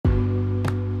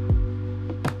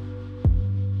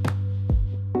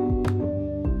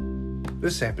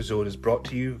This episode is brought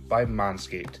to you by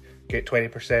Manscaped. Get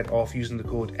 20% off using the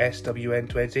code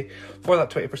SWN20 for that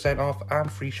 20% off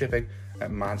and free shipping at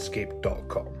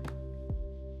manscaped.com.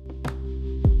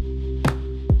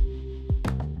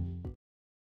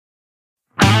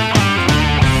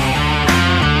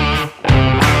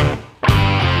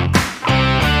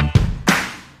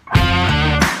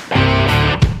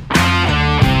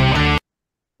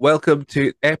 Welcome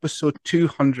to episode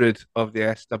 200 of the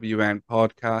SWN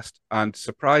podcast, and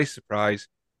surprise, surprise,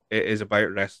 it is about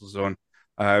WrestleZone.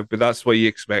 But that's what you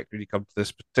expect when you come to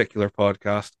this particular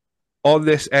podcast. On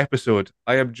this episode,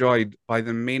 I am joined by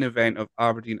the main event of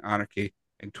Aberdeen Anarchy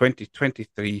in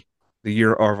 2023, the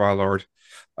year of our Lord.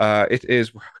 It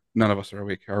is, none of us are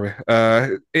awake, are we?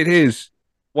 It is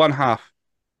one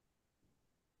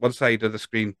side of the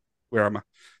screen. Where am I?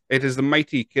 It is the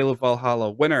mighty Caleb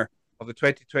Valhalla, winner of the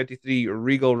 2023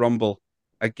 Regal Rumble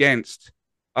against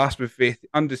Aspen Faith, the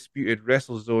undisputed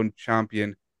WrestleZone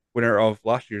champion, winner of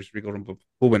last year's Regal Rumble,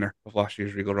 co-winner of last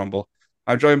year's Regal Rumble.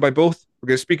 I'm joined by both. We're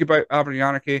going to speak about Aberdeen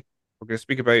Anarchy. We're going to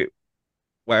speak about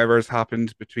whatever has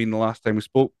happened between the last time we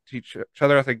spoke to each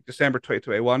other. I think December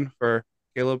 2021 for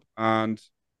Caleb and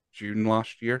June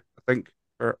last year, I think,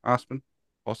 for Aspen,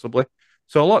 possibly.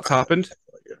 So a lot's happened.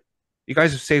 You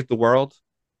guys have saved the world.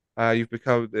 You've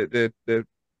become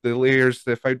the layers,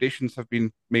 the foundations have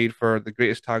been made for the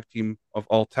greatest tag team of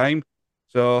all time.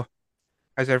 So,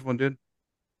 how's everyone doing?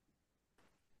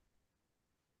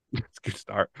 It's a good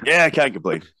start. Yeah, I can't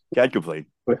complain. Can't complain.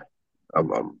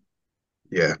 I'm alive.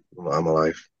 Yes,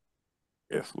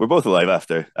 we're both alive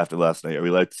after last night. Are we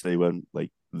allowed to say when?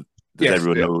 Like, does Yes,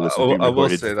 everyone yeah, know this? Has been I will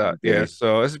recorded? say that. Yeah. Yeah,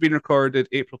 so this has been recorded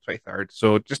April 23rd.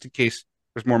 So, just in case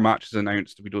there's more matches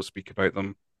announced and we don't speak about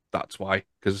them, that's why,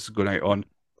 because this is going out on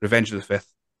Revenge of the 5th.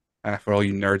 For all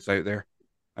you nerds out there,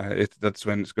 that's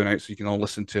when it's going out, so you can all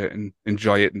listen to it and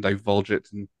enjoy it and divulge it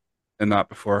and that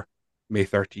before May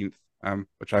 13th,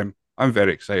 which I'm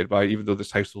very excited by, even though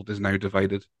this household is now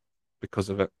divided because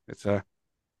of it. It's a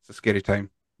scary time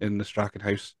in the Strachan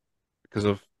house because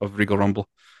of Regal Rumble.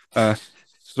 So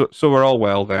we're all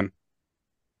well then.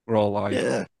 We're all alive.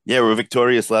 Yeah, we were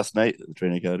victorious last night at the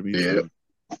training academy. Yeah. So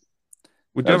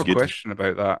We That do was have a good. question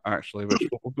about that, actually, which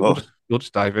Oh. we'll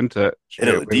just dive into it straight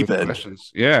Into the away deep with end. questions.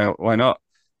 Yeah, why not?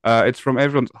 It's from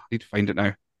everyone's. I need to find it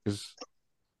now because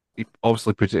he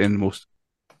obviously put it in the most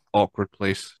awkward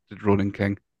place. Did Ronan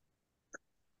King?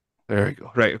 There we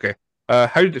go. Right, okay.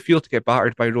 How did it feel to get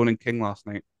battered by Ronan King last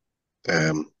night?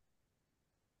 I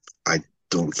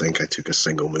don't think I took a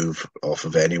single move off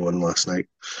of anyone last night.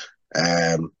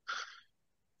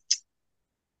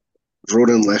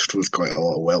 Ronan left with quite a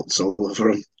lot of welts all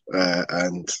over him,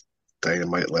 and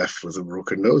Dynamite left with a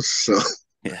broken nose. So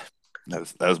yeah,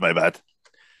 that was my bad.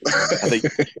 I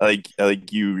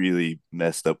think you really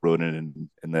messed up Ronan,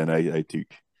 and then I took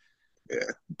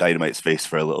Dynamite's face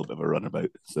for a little bit of a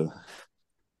runabout. So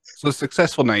a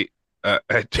successful night at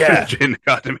Yeah. Training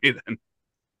Academy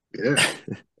then.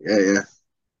 yeah.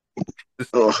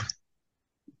 Oh,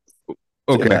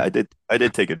 Okay. yeah, I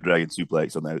did take a dragon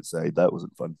suplex on the outside. That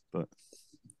wasn't fun, but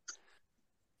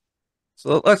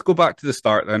So let's go back to the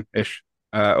start then, ish,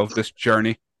 of this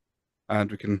journey, and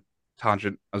we can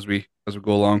tangent as we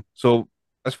go along. So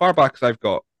as far back as I've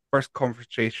got, first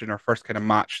conversation or first kind of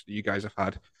match that you guys have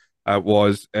had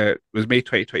was May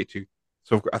 2022.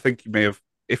 So I think you may have,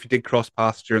 if you did cross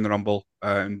paths during the Rumble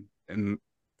in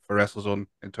for WrestleZone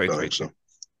in 2022. so.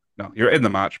 No, you're in the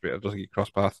match, but I don't think you cross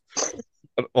paths.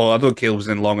 Well, I don't think Caleb was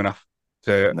in long enough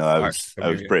to. no, I was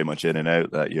pretty much in and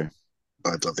out that year.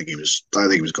 I think he was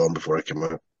gone before I came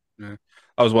out. Yeah.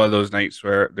 That was one of those nights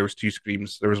where there was two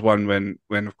screams. There was one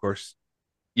when of course,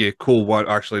 Cole won.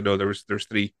 Actually, no, there was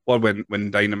three. One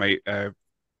when Dynamite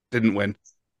didn't win,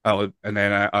 and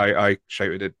then I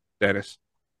shouted at Dennis,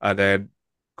 and then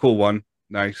Cole won.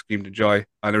 And I screamed in joy.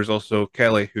 And there was also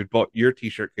Kelly, who'd bought your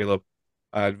T-shirt, Caleb,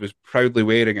 and was proudly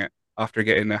wearing it after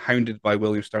getting hounded by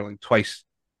William Sterling twice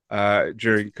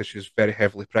because she was very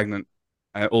heavily pregnant,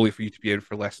 only for you to be in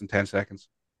for less than 10 seconds.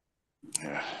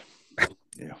 Yeah,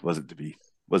 wasn't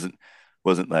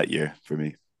that year for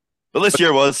me, but this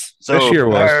year was. So This year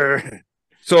was.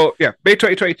 So yeah, May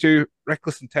 2022,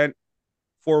 Reckless Intent,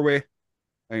 4-way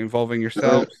involving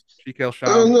yourselves, GKL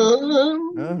Sham.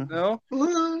 No.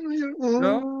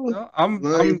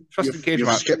 I'm trusting Cage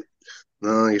match.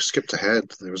 You skipped ahead.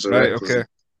 There was a Right, reckless. okay.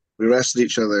 We wrestled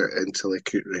each other until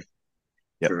Akutri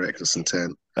Yep. for Reckless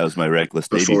Intent. That was my reckless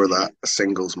Before debut. that, a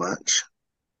singles match.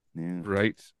 Yeah.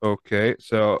 Right, okay.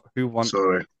 So who won?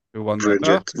 Sorry, Who won ruined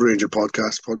that? your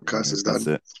podcast. Podcast is That's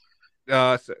done. it.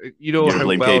 So you know You're how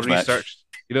blame well Cage match. researched.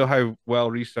 You know how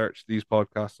well researched these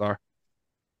podcasts are.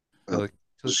 Oh, Till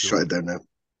just cool. shut it down now.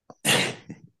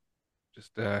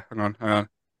 Just hang on, hang on.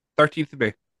 13th of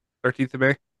May. 13th of May.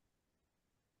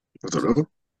 I don't know.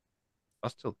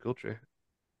 That's still cool, Trey.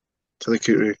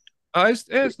 Telecurie.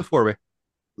 It's the four-way.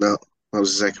 No, that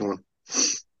was the second one.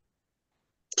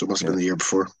 So it must have Yeah. been the year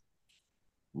before.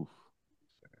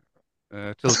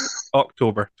 Till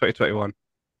October 2021.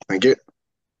 Thank you.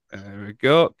 There we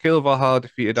go. Caleb Valhalla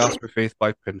defeated Aspen Faith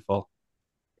by pinfall.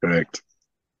 Correct.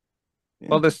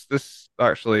 Well, this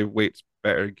actually weights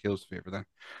better in Caleb's favor then.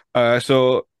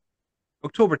 So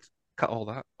October, cut all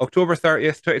that. October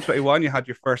 30th, 2021, you had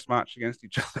your first match against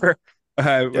each other. It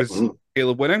Yep. was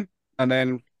Caleb winning. And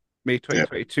then May Yep.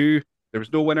 2022, there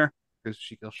was no winner because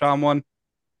Shikil Sham won. And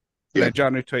then Yep.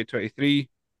 January 2023,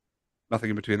 nothing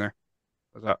in between there.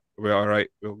 Is that, are we all right?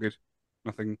 We're all good?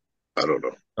 Nothing. I don't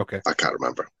know. Okay. I can't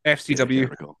remember. Yeah, I FCW,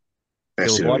 can't recall.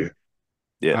 Caleb won. SCW.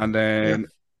 Yeah. And then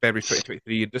February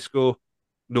 2023 in Disco,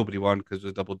 nobody won because it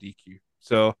was double DQ.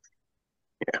 So,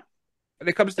 Yeah. when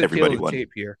it comes to the tail Everybody of the won.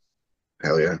 tape here,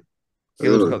 Hell yeah.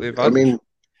 Caleb's got the I advantage. mean,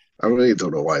 I really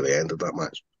don't know why they ended that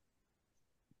match.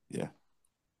 Yeah.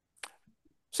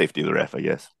 Safety of the ref, I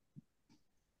guess.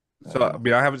 So, I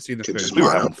mean, I haven't seen the Could footage. just We were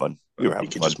man having up. fun. We were You having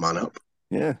could fun. just man up,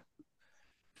 Yeah.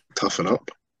 toughen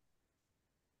up.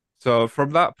 So,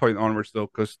 from that point onwards, though,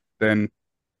 because then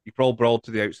you all brawled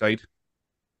to the outside,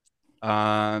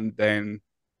 and then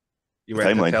you The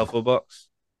went to a timeline. telephone box,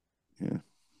 Yeah.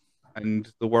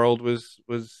 and the world was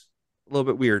a little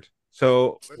bit weird.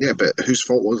 So, Yeah, but whose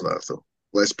fault was that though?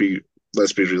 Let's be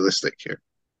realistic here.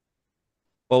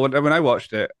 well, when I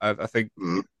watched it, I think,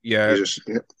 Mm. yeah, You just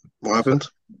what so, happened?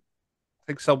 I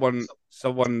think someone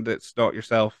that's not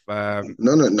yourself No.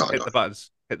 hit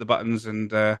the buttons,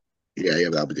 and Yeah,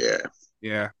 that would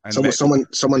yeah, and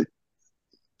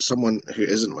someone who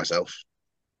isn't myself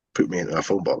put me into a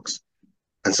phone box,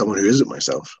 and someone who isn't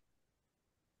myself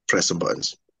press some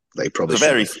buttons. They It probably was a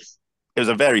very shouldn't it was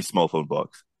a very small phone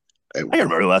box. have. I can't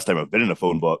remember the last time I've been in a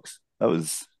phone box. That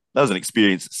was an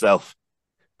experience itself.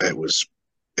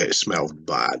 It smelled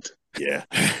bad, Yeah.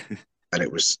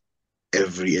 and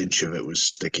every inch of it was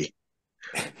sticky.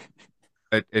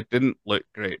 it didn't look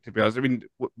great, to be honest. I mean,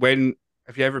 when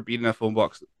have you ever been in a phone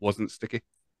box that wasn't sticky?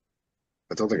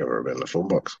 I don't think I've ever been in a phone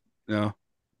box. No.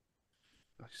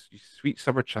 Oh, you sweet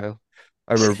summer child.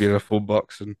 I remember being in a phone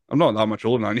box, and I'm not that much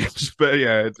older than you, but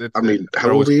yeah, I mean, how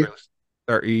they're old always are you? careless.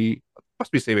 30,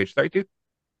 must be the same age, 32.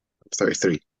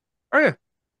 33. Oh yeah,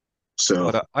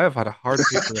 So I have had a hard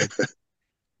paper round.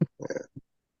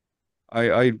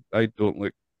 I don't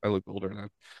look, I look older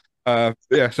now.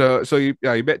 Yeah, so you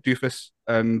met Doofus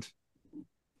and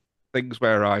things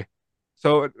went awry.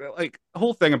 So like the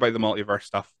whole thing about the multiverse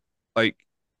stuff, like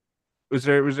was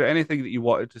there anything that you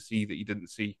wanted to see that you didn't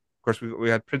see? Of course, we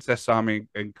had Princess Sammy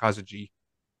and Kazuji.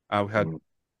 We had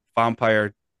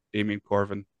Vampire Damien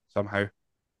Corvin somehow.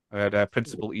 We had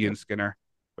Principal Ian Skinner,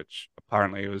 which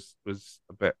apparently was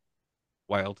a bit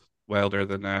wilder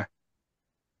than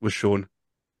was shown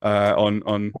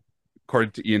on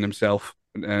according to Ian himself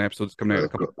in an episode that's coming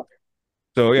out.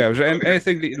 So yeah, was there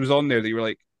anything that was on there that you were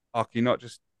like, oh, can you not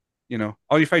just,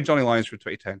 oh, you find Johnny Lyons for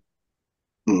 2010.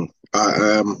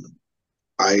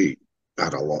 I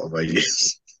had a lot of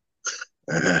ideas,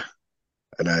 and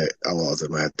a lot of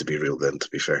them had to be reeled in. To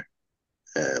be fair,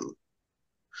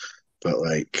 but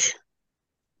like,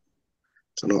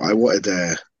 I don't know. I wanted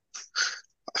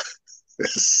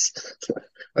this.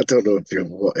 I don't know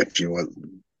if you want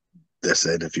this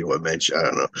in, if you want to mention. I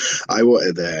don't know. I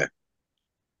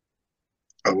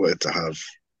wanted to have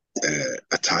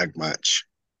a tag match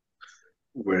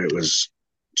where it was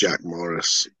Jack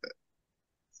Morris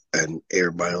and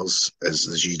Air Miles as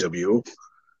the GWO.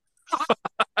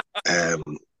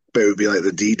 But it would be like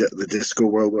the Disco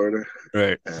World Order.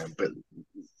 Right. But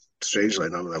strangely,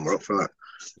 none of them were up for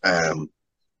that.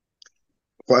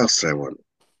 What else did I want?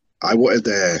 I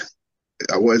wanted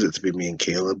it to be me and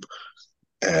Caleb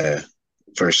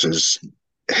versus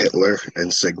Hitler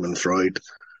and Sigmund Freud,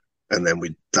 and then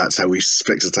that's how we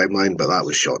fixed the timeline. But that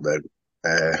was shot down.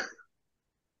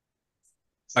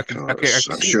 I can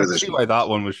see why that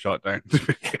one was shot down.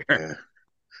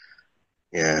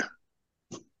 Yeah.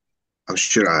 I'm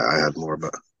sure I had more,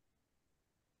 but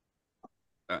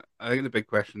I think the big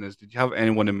question is, did you have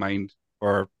anyone in mind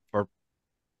for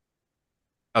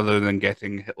other than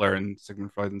getting Hitler and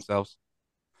Sigmund Freud themselves?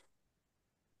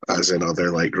 As in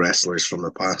other like wrestlers from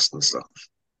the past and stuff.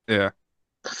 Yeah.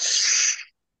 I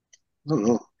don't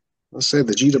know. Let's say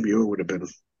the GWO would have been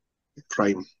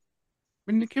prime.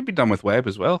 I mean, it could be done with Webb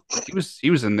as well. He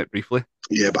was in it briefly.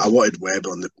 Yeah, but I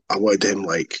wanted him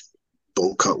like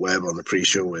bowl cut Webb on the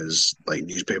pre-show as like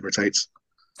newspaper tights.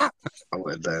 I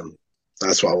wanted them.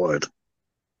 That's what I wanted.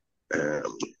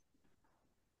 Um,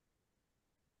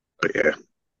 but yeah,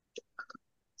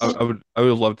 I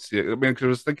would love to see it. I mean, because I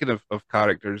was thinking of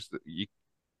characters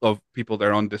of people that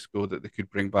are on Disco that they could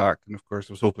bring back, and of course,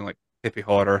 I was hoping like hippie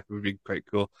horror would be quite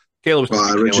cool. Caleb was just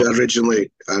be well, Caleb.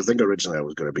 originally I was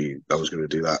going to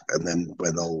do that, and then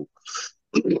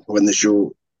when the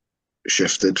show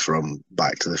shifted from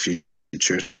Back to the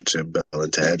Future to Bill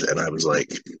and Ted, and I was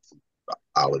like,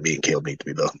 Alan, me and Caleb need to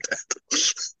be Bill and Ted.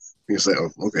 He's like,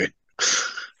 oh, okay.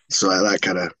 So that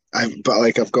kind of, but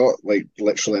like I've got like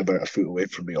literally about a foot away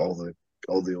from me all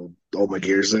my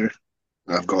gears there.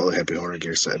 I've got the hippie horror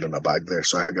gear sitting in a bag there,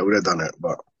 so I would have done it,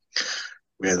 but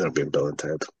we ended up being Bill and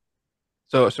Ted.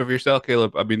 So for yourself,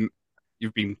 Caleb, I mean,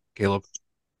 you've been Caleb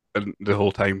the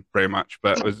whole time, pretty much.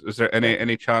 But was there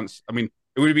any chance? I mean,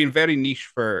 it would have been very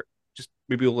niche for just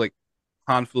maybe like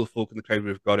a handful of folk in the crowd would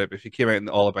have got it. But if you came out in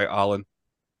the All About Alan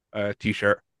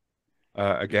t-shirt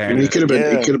I mean, again, he could have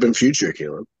been future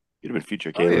Caleb. Could have been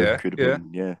future oh Caleb. yeah, Could have yeah,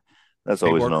 been, yeah. That's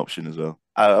always an skateboard. option as well.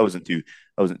 I wasn't too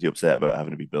upset about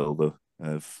having to be Bill though.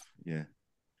 Yeah,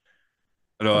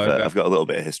 No, I've got a little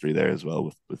bit of history there as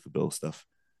well with the Bill stuff.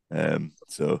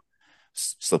 So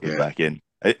slipping Yeah, back in.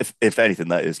 If anything,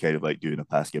 that is kind of like doing a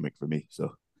past gimmick for me.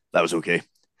 So that was okay.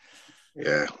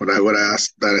 yeah. When I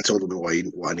asked that, I told him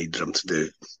what I needed him to do.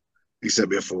 He sent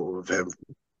me a photo of him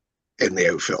in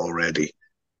the outfit already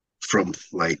from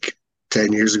like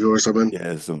 10 years ago or something.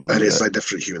 Yeah, something And like it's that. like a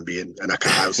different human being. And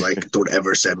I was like, don't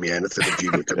ever send me anything of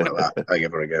you looking like that like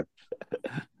ever again.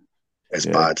 It's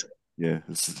Yeah, bad. yeah.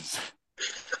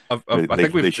 I They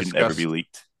think they we've shouldn't ever be discussed.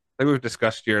 leaked. I think we've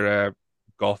discussed your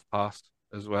goth past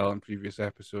as well in previous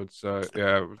episodes. So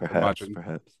yeah, I would Perhaps, imagine.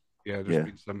 perhaps. Yeah, there's Yeah,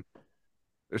 been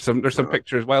there's some No.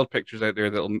 pictures, wild pictures out there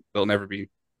that'll never be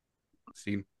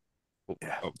seen. Oh,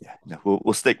 yeah, oh. yeah. No,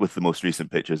 we'll stick with the most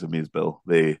recent pictures of me as Bill.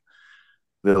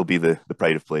 They'll be the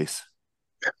pride of place.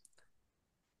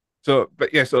 So,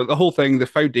 but yeah, so the whole thing, the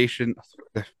foundation,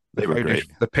 the They were great.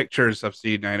 foundation, the pictures I've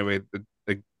seen anyway,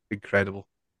 the incredible.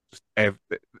 Just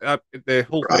the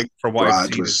whole Brad, thing, from what I've Brad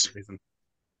seen, is was, amazing.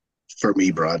 for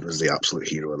me, Brad was the absolute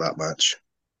hero of that match.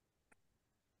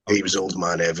 I He was was listening. old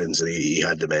man Evans and he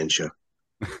had dementia.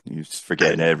 He was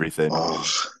forgetting And everything.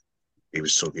 oh, he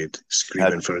was so good.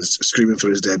 Had Screaming for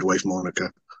his dead wife,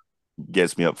 Monica.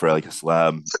 Gets me up for like a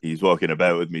slam. He's walking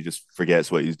about with me, just forgets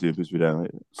what he's doing, puts me down.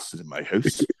 Like, this is in my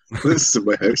house. This is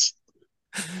my house.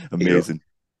 You know, Amazing.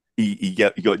 He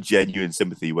got genuine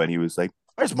sympathy when he was like,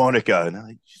 "Where's Monica?" And I'm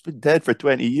like, "She's been dead for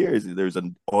 20 years." And there's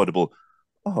an audible,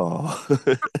 "Oh."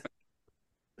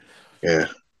 yeah,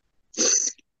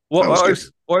 What that was I good.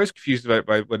 was what I was confused about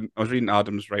by when I was reading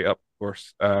Adam's write up, of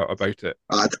course, about it.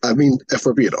 I mean, if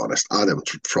we're being honest, Adam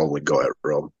probably got it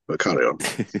wrong, but carry on.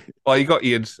 Well, you got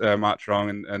Ian's match wrong,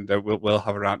 and we'll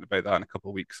have a rant about that in a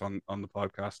couple of weeks on the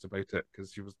podcast about it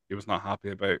because he was not happy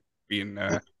about being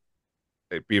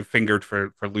being fingered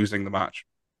for losing the match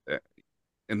uh,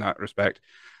 in that respect.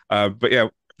 But yeah,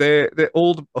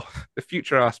 the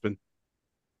future Aspen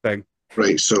thing.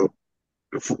 Right, so,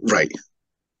 right,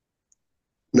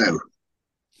 now,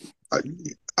 I,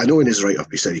 I know in his write up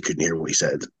he said he couldn't hear what he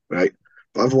said, right?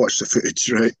 But I've watched the footage,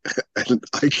 right? And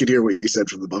I could hear what he said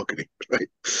from the balcony, right?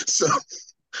 So,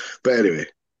 but anyway,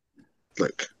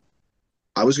 look,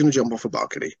 I was going to jump off a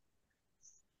balcony.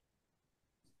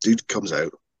 Dude comes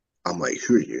out. I'm like,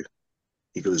 who are you?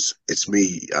 He goes, it's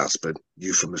me, Aspen,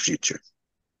 you from the future.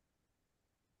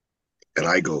 And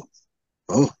I go,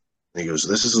 oh. And he goes,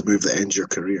 this is a move that ends your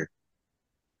career.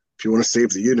 If you want to save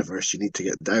the universe, you need to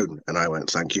get down. And I went,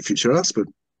 thank you, future Aspen.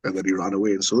 And then he ran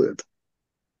away and saluted.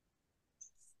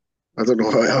 I don't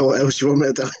know how else you want me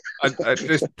to tell. I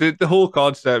just the whole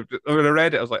concept. When I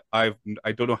read it, I was like, I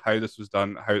don't know how this was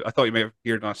done. How I thought you might have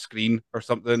appeared on a screen or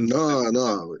something. No,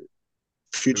 no. It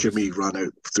Future was me ran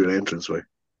out through the entranceway.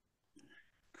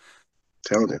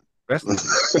 Telling you. wrestling.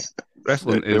 there,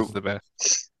 Wrestling there, is the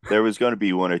best. there was going to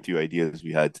be one or two ideas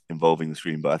we had involving the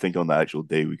screen, but I think on the actual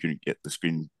day we couldn't get the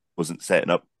screen wasn't setting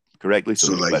up correctly, so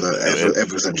So we just like went without it.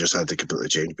 everything just had to completely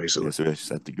change Yeah, basically. so we just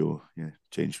had to go. Yeah,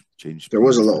 change There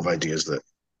was a plans lot for of ideas that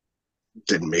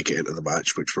didn't make it into the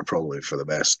match, which were probably for the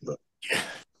best. But yeah.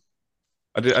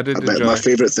 I I did bet enjoy. my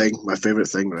favorite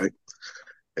thing, right,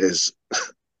 is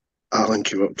Alan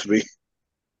came up to me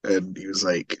and he was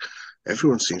like,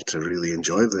 "Everyone seems to really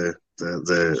enjoy the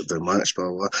match."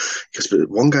 Blah blah. Because but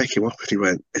one guy came up and he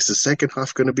went, "Is the second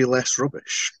half going to be less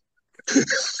rubbish?"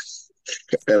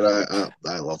 And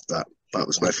I loved that. That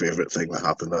was my favorite thing that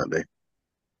happened that day.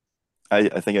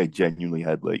 I think I genuinely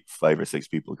had like 5 or 6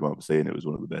 people come up saying it was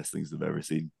one of the best things they've ever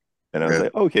seen, and I was Yeah,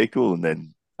 like, okay, cool. And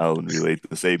then Alan relayed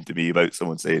the same to me about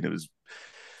someone saying it was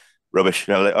rubbish.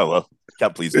 And I was like, oh well,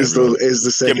 can't please Is everyone.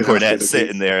 the Jim second half going Cornette to be?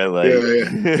 sitting there Yeah, like,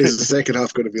 yeah. Is the second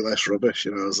half going to be less rubbish?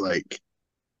 And I was like,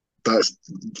 that's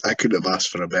I couldn't have asked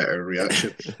for a better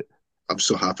reaction. I'm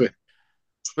so happy.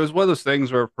 It was one of those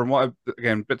things where, from what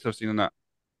again bits I've seen in that,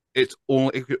 it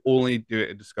could only do it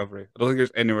in Discovery. I don't think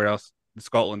there's anywhere else in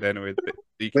Scotland anyway that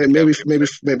you can get Maybe on the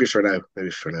website. maybe for now. Maybe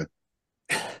for now.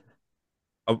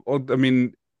 I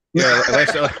mean, yeah,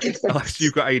 unless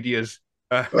you've got ideas.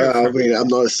 Well, I For, mean, I'm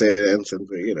not saying anything,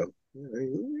 but you know,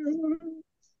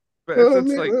 but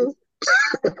it's like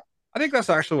I think that's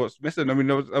actually what's missing. I mean,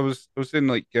 I was saying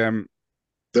like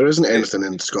there isn't it, anything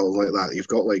in Scotland like that. You've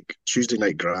got like Tuesday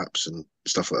night graps and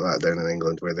stuff like that down in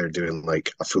England where they're doing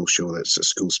like a full show that's a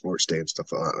school sports day and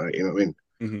stuff like that, right? You know what I mean?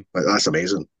 mhm. Like that's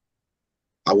amazing.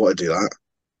 I want to do that,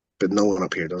 but no one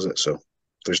up here does it. So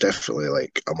there's definitely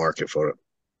like a market for it.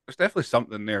 There's definitely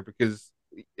something there because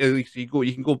at least you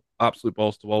can go absolute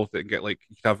balls to wall with it and get like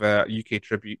you can have UK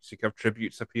tributes, you can have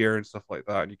tributes appear and stuff like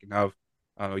that, and you can have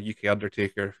I don't know UK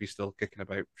Undertaker if he's still kicking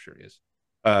about. I'm sure he is.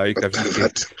 You can have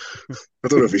UK. I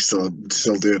don't know if he's still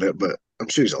doing it, but I'm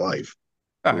sure he's alive.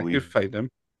 Ah, will you you find him.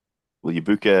 will you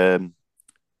book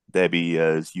Debbie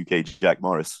as UK Jack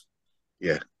Morris?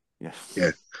 Yeah, Yeah.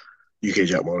 yeah. UK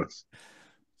Jack Morris.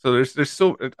 So there's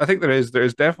so I think there is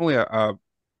definitely a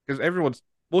because everyone's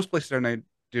most places are now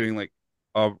doing like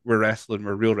we're wrestling,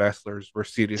 we're real wrestlers, we're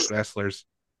serious wrestlers,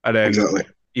 and then Exactly.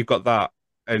 you've got that,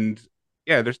 and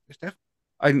yeah, there's definitely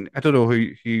I don't know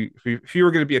if you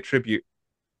were going to be a tribute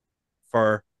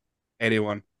for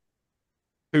anyone,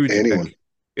 who would you Anyone, pick?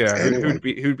 Yeah, anyone. who would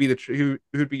be who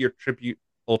would be your tribute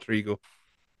alter ego?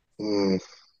 Mm,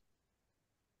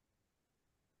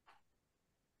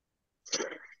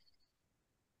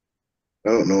 I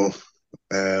don't know.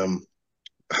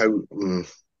 How? I mean,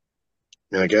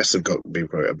 I guess they've got to be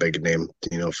quite a big name,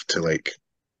 to like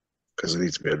because it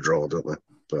needs to be a draw, don't they?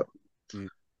 But Mm.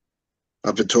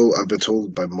 I've been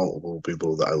told by multiple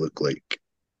people that I look like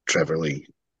Trevor Lee,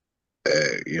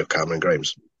 Cameron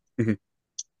Grimes. Mhm.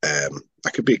 I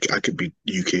could be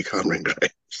UK Cameron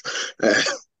Grimes, uh,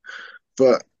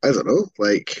 but I don't know.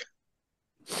 Like,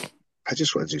 I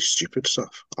just want to do stupid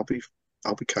stuff. I'll be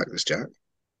Cactus Jack.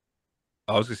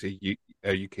 I was going to say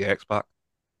UK X Pac,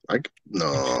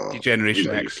 No,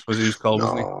 Generation X was who's called,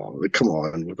 wasn't he? no, like, come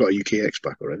on, we've got a UK X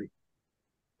back already.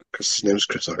 His name's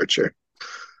Chris Archer.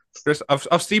 Chris,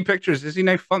 I've seen pictures. Is he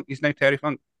now Funk? He's now Terry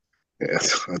Funk. Yeah,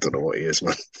 I don't know what he is,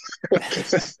 man.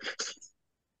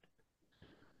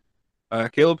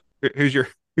 Caleb, who's your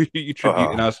who you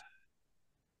tributing Oh, as?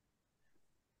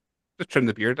 Just trim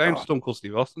the beard down. oh, Stone Cold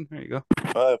Steve Austin. There you go.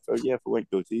 yeah, for white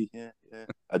goatee, yeah, yeah.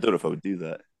 I don't know if I would do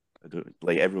that. I don't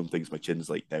like everyone thinks my chin's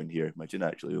like down here. My chin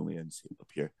actually only ends up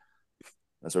here.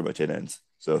 That's where my chin ends.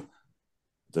 So I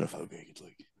don't know if I would be a good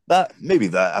look. That maybe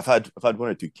that I've had one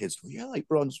or two kids go, yeah, like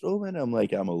Braun Strowman. I'm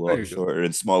like, I'm a There lot you go. shorter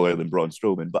and smaller than Braun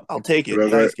Strowman, but I'll take it.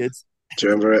 remember? Thanks, kids. Do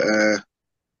you remember it?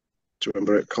 Do you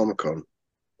remember at Comic Con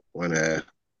when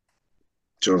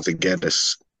Jonathan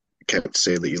Geddes kept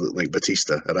saying that you look like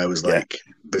Batista, and I was Yeah, like,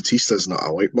 Batista's not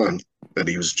a white man, and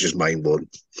he was just mind blown.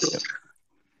 yeah.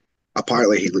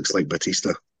 Apparently, he looks like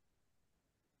Batista.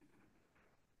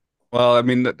 Well, I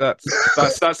mean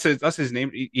that's his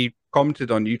name. He commented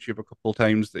on YouTube a couple of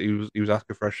times that he was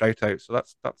asking for a shout out. So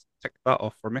that's ticked that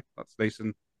off for me. That's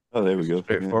Oh, there we nice and go. Yeah.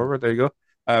 straightforward. There you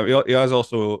go. He has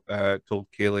also told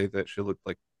Kaylee that she looked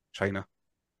like China,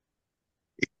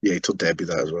 Yeah, he told Debbie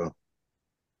that as well.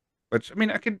 which I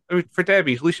mean for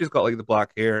Debbie, at least she's got like the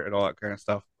black hair and all that kind of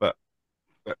stuff. But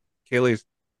Kaylee's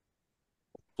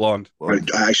blonde.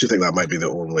 Blonde. I actually think that might be the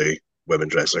only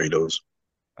women's wrestler he knows.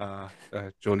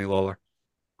 Joni Lawler,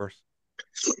 of course.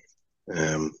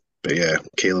 But yeah,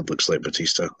 Caleb looks like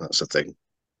Batista. That's the thing.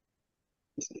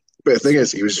 But the thing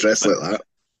is, he was dressed like that.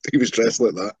 He was dressed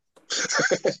like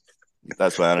that.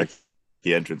 That's why Anarchy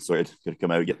entrance sorted. Gonna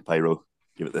come out, get the pyro,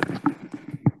 give it the.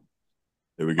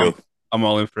 There we I'm go. I'm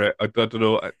all in for it. I don't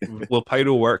know. Will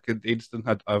Pyro work in Ainston?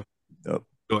 I've No,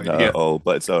 no not at idea. all.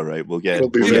 But it's all right. We'll get. It'll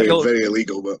be We'll We'll get get. very, Gil very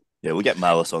illegal, but Yeah, we'll get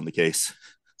Malice on the case.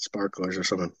 sparklers or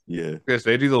something. Yeah. There's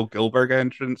the little Gilbert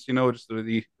entrance, just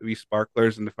the wee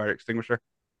sparklers and the fire extinguisher,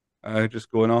 just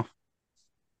going off.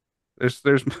 There's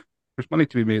there's money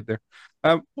to be made there.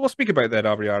 We'll speak about that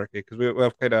Ariarchy because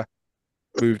we've kind of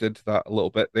moved into that a little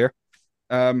bit there.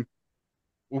 Um,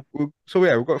 so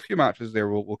yeah, we've got a few matches there.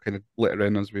 We'll kind of litter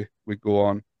in as we go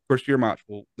on. Of course, your match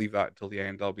we'll leave that until the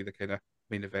end. That'll be the kind of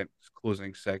main event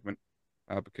closing segment,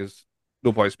 because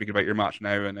no point speaking about your match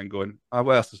now and then going, what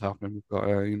else is happening? We've got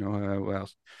what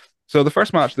else? So the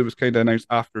first match that was kind of announced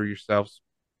after yourselves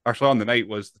actually on the night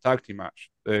was the tag team match,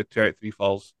 the 2 out of 3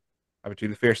 falls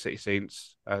between the Fair City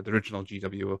Saints, the original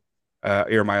GWO,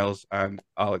 Air Miles and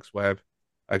Alex Webb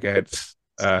against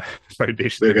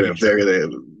Foundation of the Future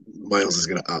Miles is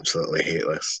gonna absolutely hate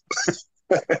this.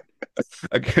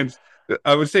 against.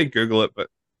 I would say Google it, but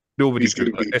nobody He's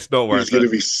gonna Google it. be It's not worth it.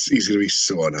 he's gonna be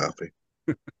so unhappy.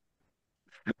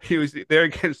 He was there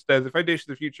against the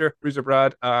Foundation of the Future, Bruiser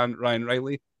Brad and Ryan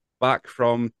Riley, back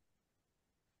from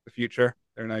the future.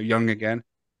 They're now young again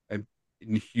and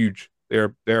huge.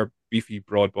 They're beefy,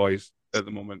 broad boys at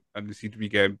the moment, and they seem to be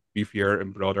getting beefier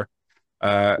and broader.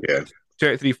 Uh, Yeah. 2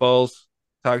 out of 3 falls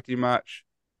tag team match.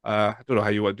 I don't know how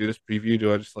you want to do this preview.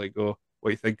 Do I just like go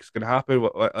what you think is going to happen?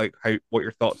 What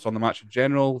your thoughts on the match in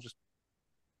general? Just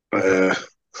Uh,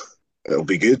 it'll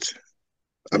be good.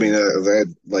 I mean, they're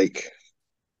like,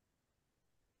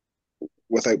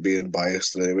 without being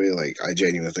biased in any way, like I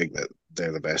genuinely think that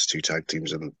they're the best two tag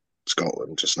teams in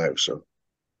Scotland just now. So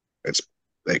it's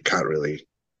it can't really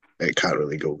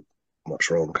go much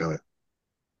wrong, can it?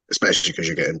 Especially because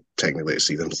you're getting technically to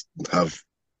see them have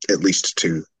at least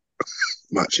two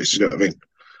matches. You know what I mean?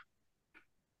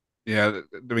 yeah.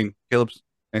 I mean, Caleb's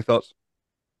any thoughts?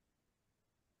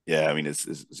 Yeah, I mean it's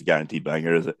a guaranteed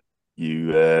banger, is it?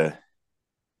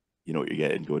 You know what you're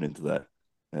getting going into that.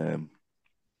 Um,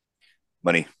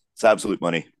 Money, it's absolute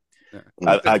money. Yeah.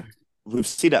 I we've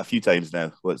seen it a few times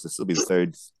now. What's this? Will be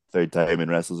the third time in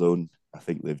WrestleZone. I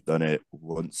think they've done it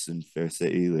once in Fair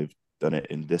City. They've done it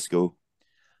in Disco.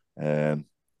 Um,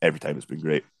 every time it's been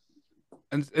great.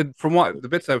 And from what the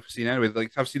bits I've seen anyway,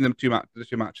 like I've seen the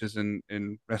 2 matches in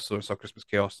Wrestler. I saw Christmas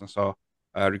Chaos and I saw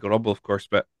Regal Rumble, of course,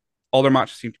 but all their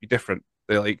matches seem to be different.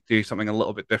 They like do something a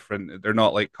little bit different. They're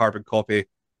not like carbon copy.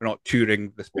 They're not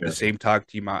touring the Yeah, same tag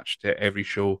team match to every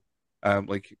show.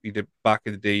 Like you did back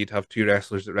in the day, you'd have two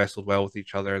wrestlers that wrestled well with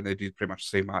each other, and they do pretty much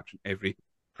the same match in every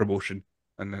promotion,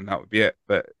 and then that would be it.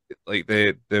 But like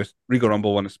the Regal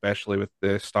Rumble one, especially with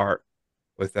the start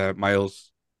with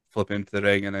Miles flipping into the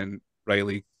ring and then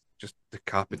Riley just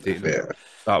decapitating him. yeah,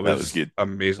 That That was was good.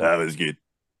 amazing. That was good.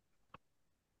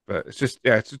 But it's just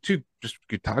yeah, it's two just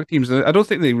good tag teams. And I don't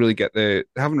think they really they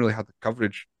haven't really had the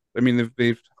coverage. I mean,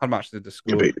 they've had matches in yeah,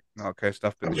 Disco but and that kind of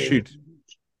stuff, but I they mean, should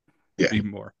yeah, be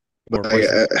more I,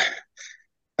 places.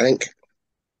 I think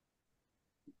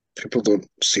people don't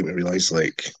seem to realize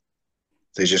like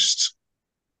they just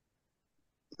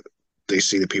they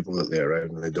see the people that they're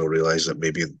around and they don't realize that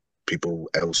maybe people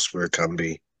elsewhere can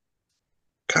be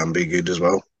good as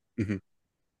well. Hmm.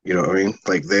 You know what I mean?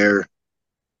 Like they're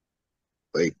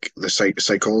like the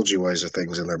psychology wise of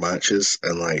things in their matches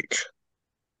and like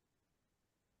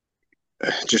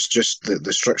just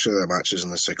the structure of their matches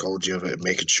and the psychology of it,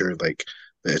 making sure like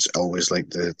that it's always like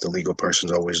the legal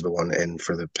person's always the one in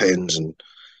for the pins and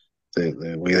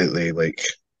the way that they like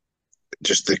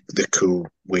just the cool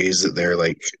ways that they're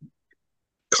like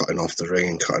cutting off the ring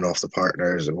and cutting off the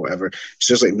partners and whatever. It's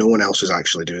just like no one else is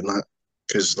actually doing that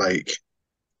because like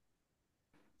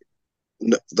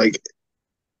like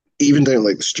even down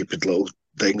like the stupid little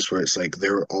things where it's like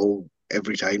they're all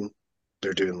every time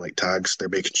they're doing like tags, they're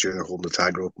making sure they're holding the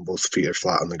tag rope and both feet are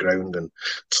flat on the ground, and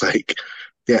it's like,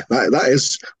 yeah, that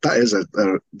is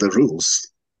the rules.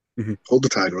 Hmm. Hold the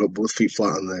tag rope, both feet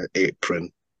flat on the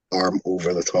apron, arm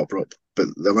over the top rope. But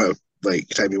the amount of like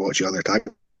time you watch other tag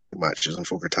matches and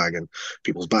folk are tagging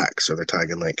people's backs, so they're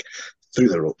tagging like through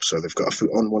the rope, so they've got a foot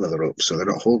on one of the ropes, so they're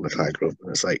not holding the tag rope, and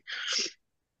it's like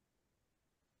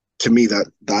to me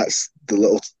that's the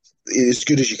little as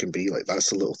good as you can be. Like that's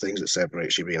the little things that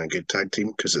separates you being a good tag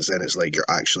team because it's like you're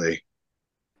actually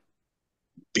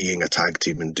being a tag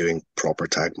team and doing proper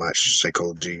tag match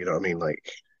psychology. You know what I mean? Like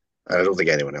I don't think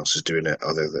anyone else is doing it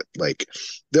other than like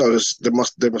there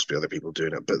must be other people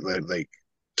doing it, but like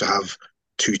to have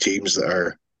two teams that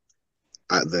are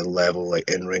at the level like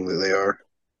in ring that they are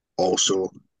also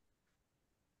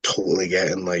totally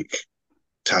getting like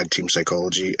tag team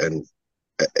psychology and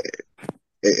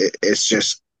it's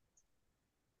just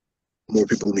more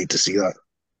people need to see that.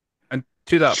 And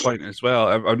to that point as well,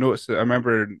 I've noticed that I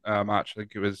remember in a match, I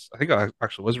think it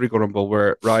actually was Regal Rumble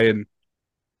where Ryan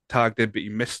tagged in, but he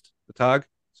missed the tag.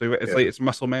 So it's Yeah, like it's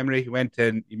muscle memory. He went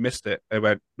in, he missed it. I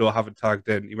went, no, I haven't tagged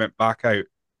in. He went back out,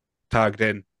 tagged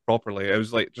in properly. It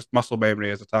was like just muscle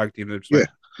memory as a tag team. They just yeah. went,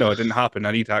 no, it didn't happen.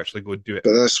 I need to actually go do it.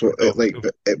 But that's what Oh, it like. cool.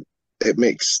 But it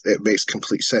makes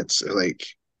complete sense. Like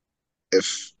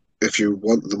if if you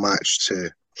want the match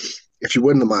to if you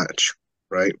win the match,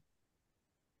 right,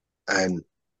 and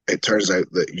it turns out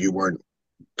that you weren't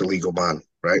the legal man,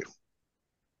 right?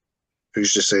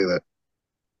 Who's to say that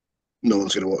no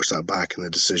one's going to watch that back and the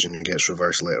decision gets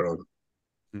reversed later on?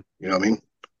 Hmm. You know what I mean?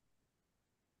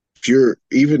 you're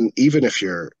even if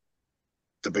you're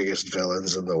the biggest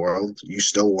villains in the world, you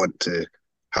still want to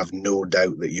have no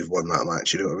doubt that you've won that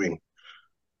match. You know what I mean?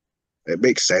 It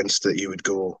makes sense that you would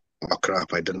go, oh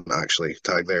crap, I didn't actually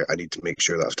tag there. I need to make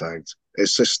sure that I've tagged.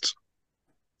 It's just,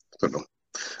 I don't know.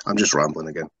 I'm just rambling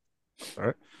again. That's all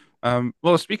right.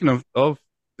 Well, speaking of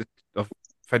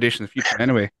Foundation of the Future,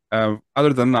 anyway.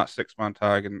 Other than that six-man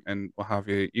tag and what have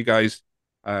you, you guys,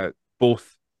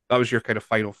 both that was your kind of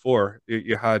final four.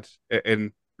 You had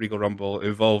in Regal Rumble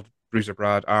involved Bruiser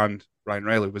Brad and Ryan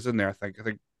Riley was in there. I think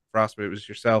for Aspen it was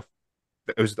yourself.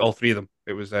 It was all three of them.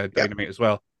 It was Yeah. Dynamite as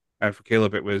well, and for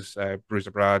Caleb it was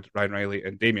Bruiser Brad, Ryan Riley,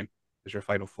 and Damien as your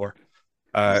final four.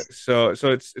 So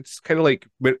it's kind of like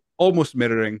we're almost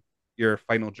mirroring your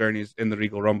final journeys in the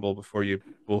Regal Rumble before you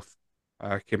both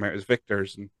came out as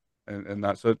victors and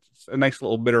that. So it's a nice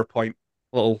little mirror point,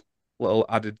 little little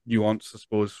added nuance, I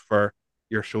suppose, for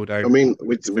your I showdown. mean,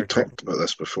 we talked about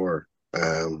this before.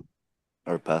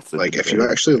 Our paths have Like been very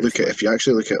intertwined. if you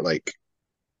actually look at like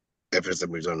everything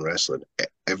we've done wrestling,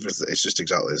 everything it's just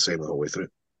exactly the same the whole way through.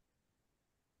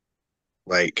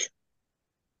 Like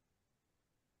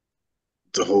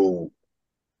the whole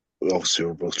obviously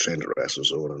we're both trained at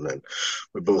WrestleZone, and then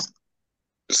we both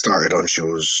started on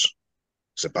shows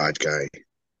as a bad guy.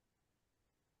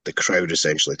 The crowd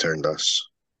essentially turned us.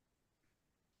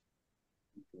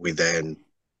 We then,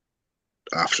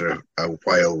 after a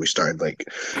while, we started like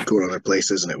going other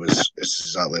places, and it's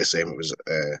exactly the same. It was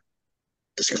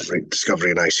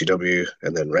Discovery and ICW,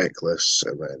 and then Reckless,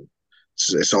 and then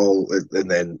it's all, and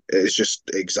then it's just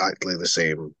exactly the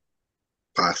same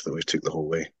path that we took the whole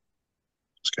way.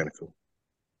 It's kind of cool.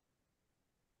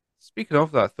 Speaking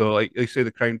of that, though, like you say,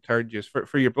 the crown turned you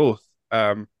for you both.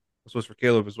 I suppose for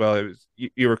Caleb as well, it was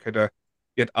you were kind of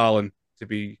you had Alan to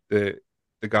be the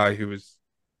guy who was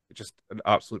just an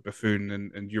absolute buffoon,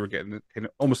 and you were getting the kind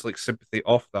of almost like sympathy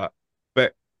off that.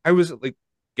 But how was it like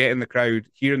getting the crowd,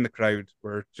 hearing the crowd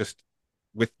were just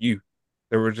with you?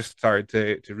 They were just starting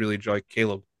to really enjoy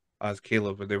Caleb as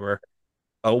Caleb, and they were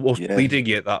almost Yeah, pleading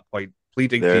you at that point,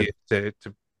 pleading to there. you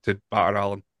to batter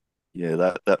Alan.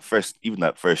 Yeah, that first, even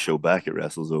that first show back at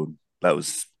WrestleZone, that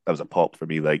was a pop for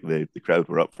me. Like the crowd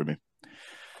were up for me,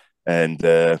 and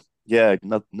yeah,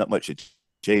 not much had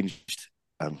changed.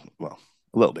 Well,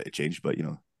 a little bit had changed, but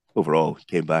overall,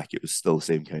 came back. It was still the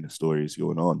same kind of stories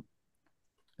going on.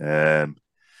 Um,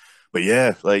 but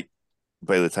yeah, like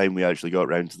by the time we actually got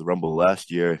round to the Rumble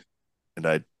last year, and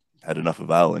I had enough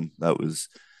of Alan, that was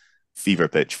fever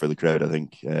pitch for the crowd. I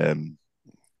think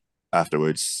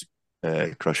afterwards,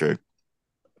 Crusher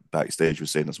backstage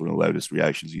was saying that's one of the loudest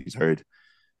reactions he's heard.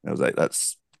 And I was like,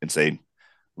 that's insane.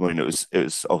 I mean, it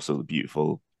was also the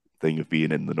beautiful thing of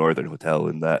being in the Northern Hotel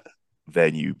in that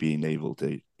venue, being able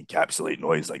to encapsulate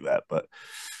noise like that. But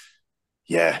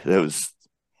yeah, that was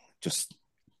just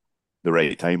the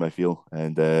right time, I feel.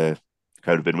 And the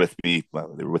crowd have been with me.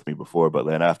 Well, they were with me before, but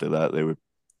then after that, they were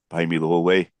behind me the whole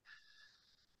way.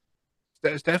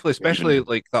 It's definitely, especially Even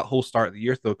like that whole start of the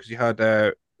year though, because you had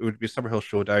it would be Summerhill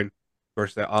Showdown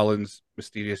versus Alan's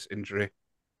mysterious injury,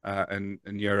 and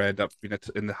you end up being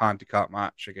in the handicap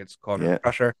match against Connor yeah, and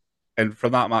Crusher, and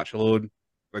from that match alone,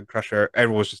 when Crusher,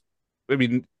 everyone was just, I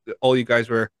mean, all you guys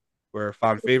were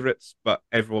fan favorites, but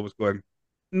everyone was going,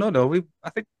 no, no, I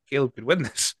think Caleb could win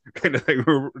this kind of thing.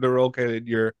 They're all kind of in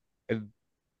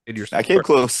your I came support,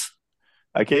 close.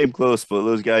 I came close, but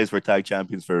those guys were tag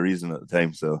champions for a reason at the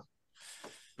time. So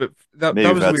but that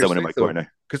maybe if was I the had weirdest someone in thing my though,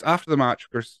 corner. because after the match,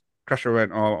 Crusher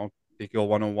went, "Oh, I'll take you all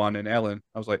one on one in Ellen."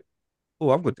 I was like,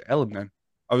 "Oh, I'm going to Ellen then."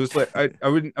 I was like, I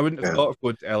wouldn't have Yeah, thought of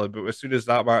going to Ellen, but as soon as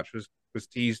that match was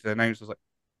teased and announced, I was like,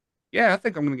 "Yeah, I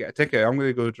think I'm going to get a ticket. I'm going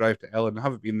to go drive to Ellen. I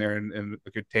haven't been there in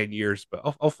a good 10 years, but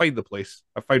I'll find the place.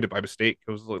 I found it by mistake.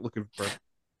 I was like looking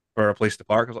for a place to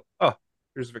park. I was like, oh,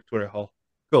 here's Victoria Hall.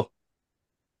 Cool.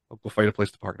 I'll go find a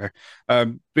place to park now.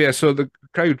 But yeah, so the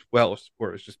crowd, well, of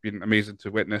support has just been amazing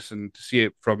to witness and to see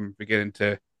it from beginning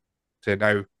to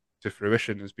now to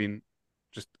fruition has been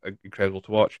just incredible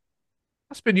to watch.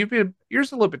 Aspen,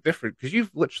 yours a little bit different because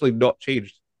you've literally not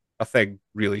changed a thing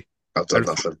really, I've done and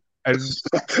nothing. and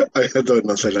I have done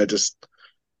nothing. I just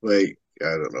like I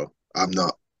don't know. I'm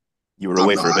not. You were I'm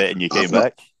away for a not. bit and you came I've not.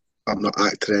 back. I'm not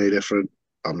acting any different.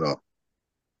 I'm not.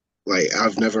 Like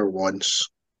I've never once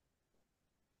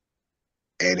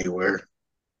anywhere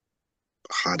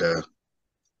had a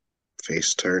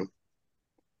face turn.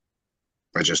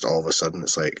 I just all of a sudden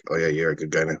it's like, oh yeah, you're a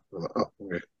good guy now. I'm like, oh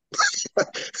okay.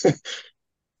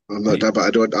 I'm not, you, but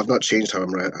I don't. I've not changed how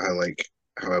how like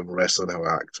how I'm wrestling, how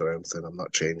I act or anything. I'm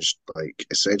not changed. Like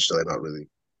essentially, not really.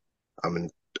 I'm in.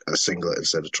 a singlet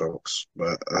instead of trunks.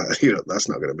 But that's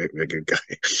not going to make me a good guy.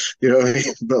 You know what I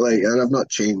mean? But like, and I've not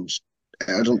changed.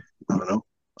 I don't know.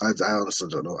 I honestly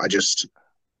don't know. I just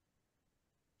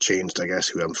changed, I guess,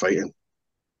 who I'm fighting.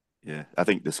 Yeah, I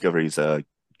think Discovery's a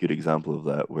good example of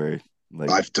that, where like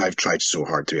I've tried so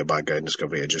hard to be a bad guy in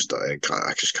Discovery. I just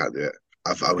can't do it.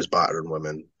 I was battering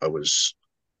women. I was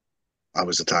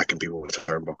attacking people with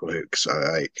turnbuckle hooks.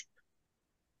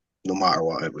 No matter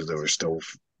what it was, they were still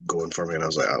going for me, and I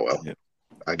was like, oh well, yeah,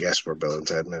 I guess we're Bill and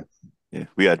Ted now. yeah.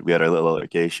 We had our little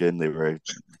altercation. The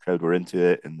crowd were into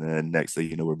it, and then next thing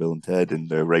you know, we're Bill and Ted, and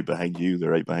they're right behind you.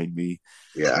 They're right behind me.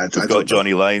 Yeah, We've I got don't know.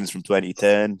 Johnny Lyons from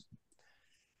 2010.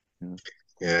 Yeah.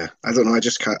 Yeah, I don't know. I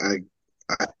just can't.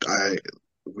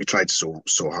 We tried so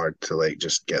hard to like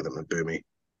just get them to boo me,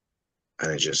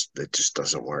 and it just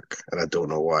doesn't work, and I don't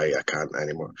know why I can't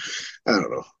anymore. I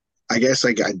don't know. I guess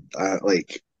like I,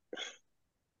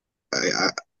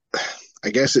 I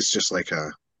guess it's just like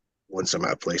a once I'm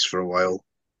at a place for a while,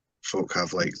 folk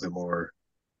have like the more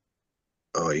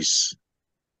oh he's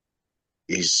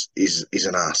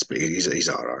an ass, but he's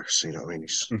our arse. You know what I mean?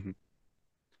 He's Mhm.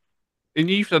 And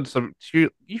you've done some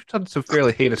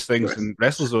fairly heinous things in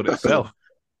WrestleZone itself,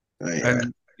 yeah.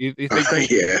 and you think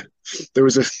Yeah, there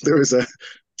was a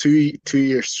 2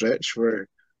 year stretch where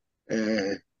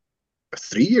a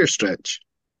 3 year stretch.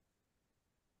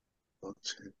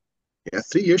 Yeah,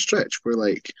 3 year stretch where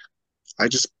like I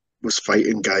just was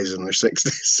fighting guys in their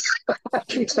 60s.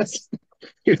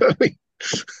 You know what I mean?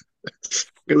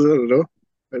 Because I don't know.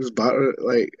 I just battered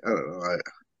like I don't know.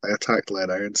 I attacked Lead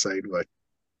Ironside with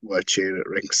a chair at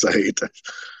ringside,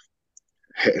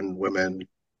 hitting women,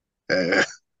 uh,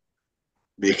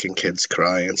 making kids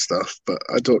cry and stuff. But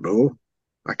I don't know.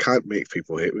 I can't make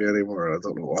people hate me anymore. I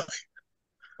don't know why.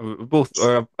 both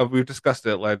we've discussed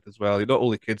it at length as well. You're not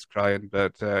only kids crying,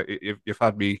 but you've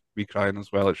had me crying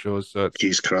as well. It shows. So it's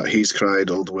He's cried.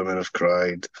 Old women have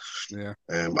cried. yeah.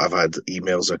 I've had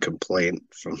emails of complaint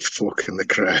from folk in the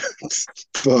crowd,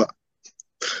 but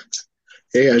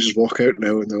hey, I just walk out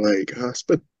now and they're like,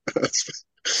 Aspen.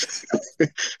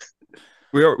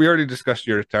 We already discussed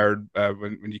your return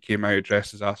when you came out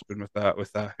dressed as Aspen with that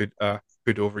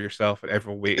hood over yourself, and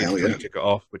everyone waited Hell till you yeah. took it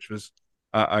off, which was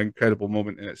an incredible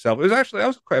moment in itself. It was actually that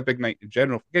was quite a big night in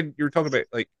general. Again, you were talking about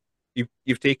like you've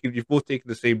both taken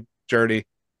the same journey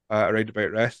around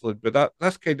about wrestling, but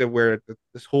that's kind of where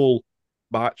this whole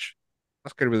match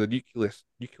that's kind of where the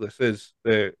nucleus is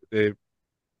the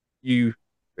you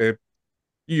uh,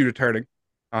 you returning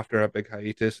after a big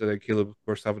hiatus, and then Caleb, of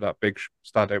course, having that big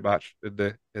standout match in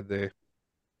the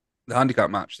handicap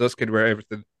match. So that's kind of where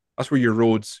everything. That's where your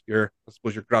roads, your I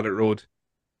suppose your granite road,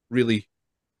 really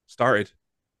started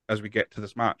as we get to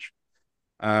this match.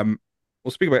 Um,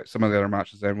 we'll speak about some of the other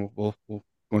matches, then we'll go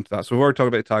into that. So we've already talked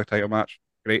about the tag title match.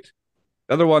 Great.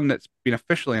 The other one that's been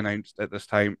officially announced at this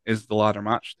time is the ladder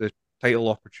match, the title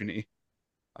opportunity.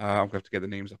 I'm going to have to get the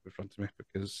names up in front of me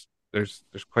because there's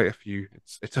quite a few.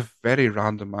 It's a very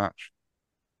random match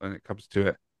when it comes to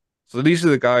it. So these are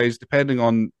the guys, depending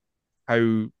on how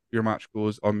your match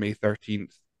goes on May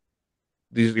 13th.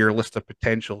 These are your list of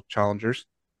potential challengers.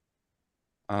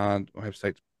 And my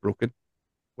website's broken,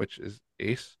 which is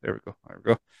ace. There we go. There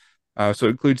we go. So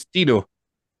it includes Dino,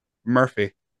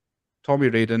 Murphy, Tommy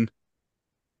Raiden,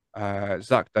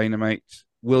 Zach Dynamite,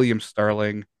 William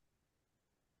Sterling,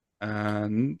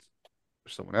 and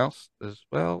there's someone else as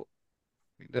well.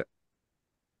 Find it.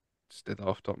 Just did that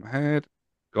off the top of my head.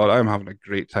 God, I'm having a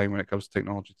great time when it comes to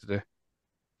technology today.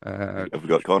 Uh, Have we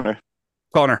got Connor?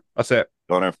 Connor, that's it.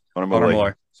 Connor Connor Malloy.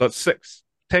 Malloy. So it's six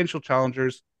potential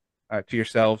challengers to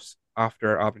yourselves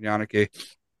after Abernyanike.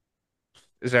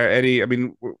 Is there any? I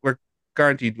mean, we're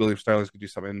guaranteed William Sterling's going to do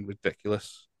something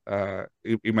ridiculous.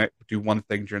 He might do one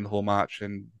thing during the whole match,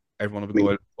 and everyone will I be mean,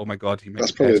 going, "Oh my God, he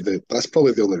might be dead." that's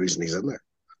probably the only reason he's in there.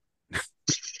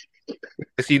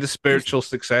 Is he the spiritual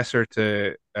successor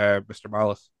to Mr.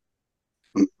 Malice?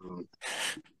 Mm-hmm.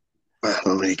 I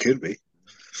mean, he could be.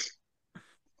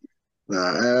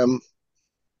 Nah,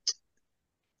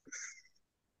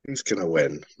 who's gonna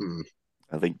win?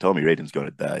 I think Tommy Raiden's going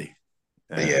to die.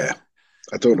 Yeah,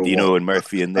 I don't know Dino and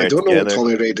Murphy in I there don't know what together.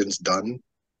 Tommy Raiden's done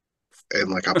in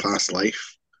like a past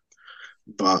life,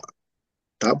 but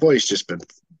that boy's just been.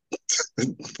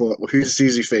 Who's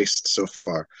he faced so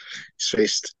far? He's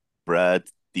faced Brad,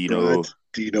 Brad, Dino.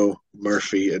 Dino,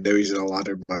 Murphy, and now he's in a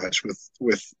ladder match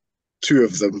with two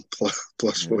of them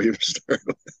plus Yeah. William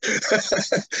Sterling.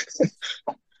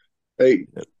 Like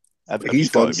Have you he's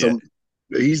fought done him yet?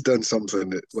 some, he's done something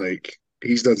that like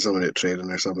he's done something at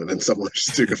training or something, and someone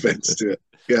just took offense to it.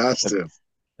 He has to.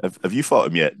 Have you fought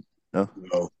him yet? No.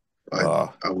 No, I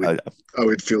Oh, I would I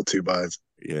would feel too bad.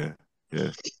 yeah,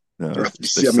 yeah. No, You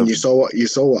see, there's I mean, some. you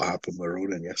saw what happened with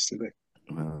Ronan yesterday.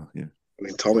 Yeah. I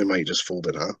mean, Tommy might just fold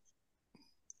in half.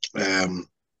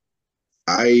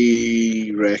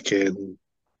 I reckon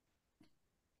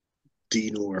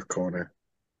Dino or Connor.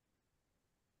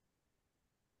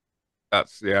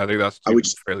 I think that's I two would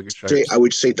fairly good I shouts.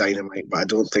 would say Dynamite, but I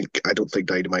don't think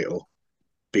Dynamite will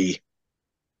be.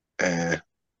 Uh,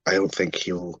 I don't think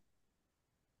he'll.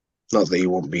 Not that he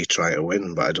won't be trying to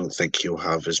win, but I don't think he'll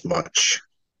have as much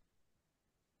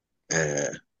uh,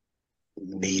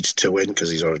 need to win because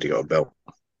he's already got a belt.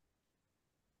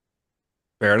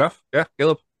 Fair enough. Yeah,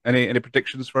 Caleb. Any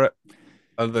predictions for it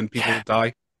other than people will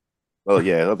die? Well,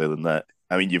 yeah. Other than that,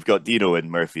 I mean, you've got Dino and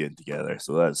Murphy in together,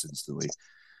 so that's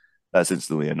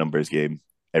instantly a numbers game.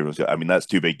 Everyone's got. I mean, that's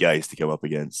two big guys to come up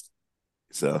against.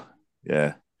 So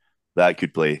yeah, that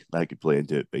could play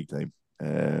into it big time.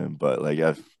 But like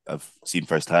I've seen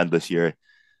firsthand this year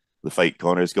the fight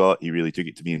Connor's got. He really took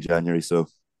it to me in January, so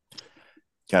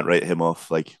can't write him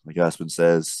off. Like Aspen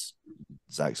says,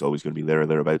 Zach's always going to be there or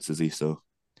thereabouts, is he? So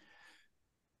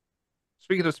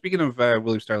Speaking of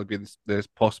William Sterling being this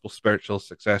possible spiritual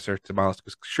successor to Malice,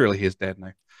 because surely he is dead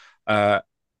now. Uh,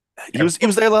 he was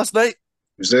there last night.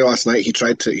 He was there last night. He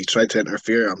tried to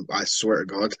interfere. I swear to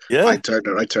God, Yeah, I turned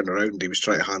around and he was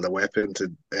trying to hand a weapon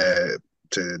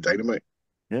to Dynamite.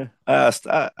 yeah. I asked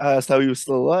how he was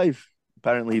still alive.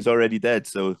 Apparently, he's already dead.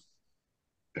 So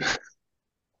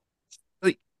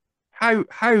like how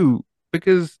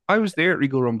because I was there at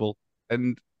Regal Rumble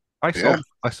and Yeah,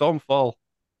 I saw him fall.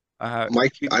 Uh,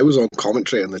 Mike, I was on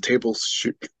commentary and the tables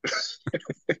shook.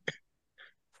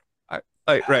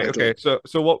 right, I okay. don't.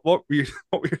 So what were you,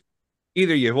 what were your,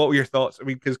 either of you? What were your thoughts? I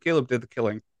mean, because Caleb did the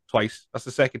killing twice. That's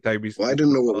the second time Well, I he's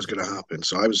didn't know what fell was as a going to killing. happen,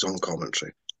 so I was on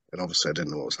commentary, and obviously I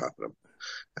didn't know what was happening.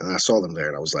 And I saw them there,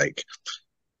 and I was like,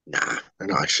 "Nah, they're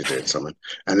not actually doing something."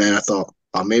 And then I thought,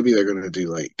 "Oh, maybe they're going to do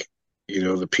like,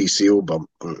 the PCO bump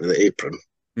on the apron."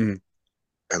 Mhm.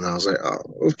 And I was like,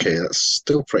 "Oh, okay, that's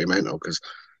still pretty mental." Because,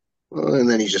 and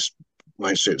then he just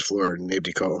went straight to the floor, and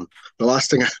nobody caught him. The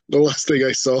last thing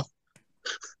I saw,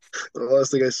 the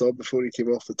last thing I saw before he came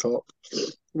off the top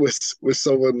was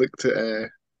someone looked at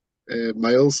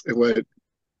Miles and went,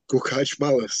 "Go catch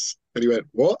Malice," and he went,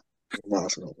 "What?"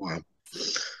 Malice went, "Wow."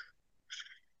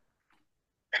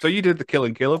 So you did the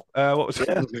killing, Caleb.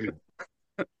 yeah,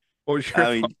 What was your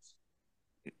I mean, thoughts?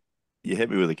 you hit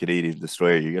me with a Canadian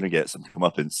destroyer, you're going to get some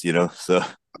comeuppance, you know. So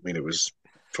I mean, it was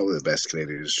probably the best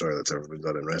Canadian destroyer that's ever been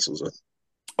done in WrestleZone.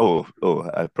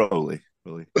 I probably.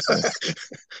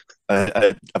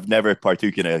 I've never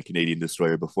partook in a Canadian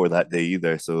destroyer before that day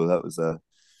either, so that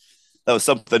was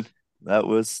something. That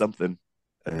was something.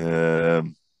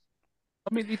 Um,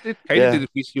 I mean, he did kind of do yeah, the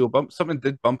PCO bump. Something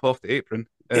did bump off the apron.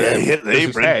 yeah, he It hit the was his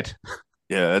apron. head.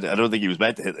 Yeah, I don't think he was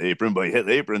meant to hit the apron, but he hit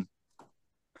the apron.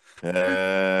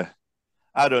 Uh,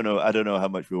 I don't know how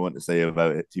much we want to say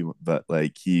about it too much, but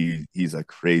like he's a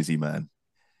crazy man.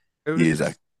 It He was is a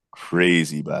just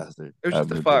crazy bastard. it was just I'm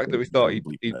the not fact that we thought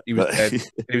even bleeping it, he was but dead.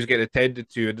 He was getting attended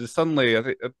to, and then suddenly I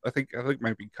think it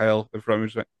might be Kyle in front of me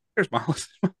just went, "Here's Malice."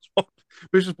 He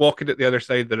was just walking at the other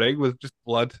side of the ring with just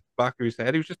blood back of his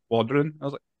head. He was just wandering. I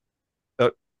was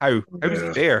like, "How? How was he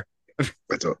Yeah, there?"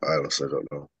 I honestly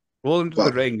don't know. Roll into the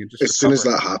But ring and just as soon as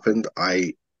recover. that happened,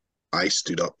 I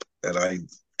stood up and I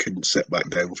couldn't sit back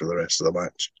down for the rest of the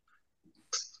match.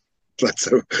 That's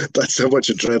how that's how much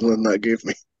adrenaline that gave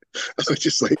me. I was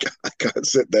just like, I can't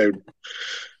sit down.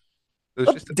 It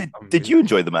was just did amazing. you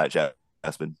enjoy the match,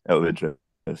 Aspen? Out of interest,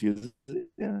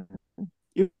 yeah,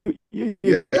 you, Yeah,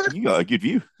 you got a good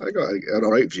view. I got an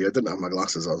alright view. I didn't have my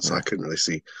glasses on, so I Yeah. couldn't really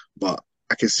see, but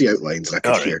I could see outlines and I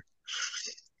could All right. hear.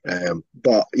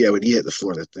 But yeah, when he hit the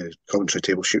floor, the commentary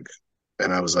table shook,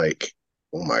 and I was like,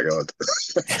 "Oh my god!"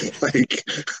 Like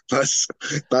that's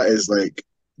that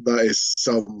is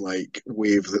some like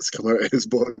wave that's come out of his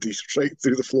body straight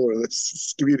through the floor of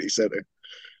this community center.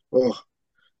 Oh,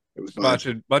 it was Just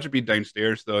bad. imagine being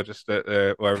downstairs though, just at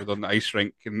wherever on the ice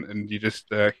rink, and you just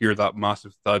hear that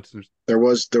massive thud. There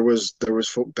was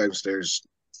folk downstairs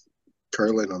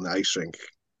curling on the ice rink.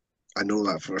 I know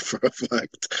that for a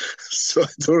fact. So I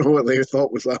don't know what they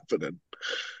thought was happening,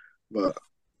 but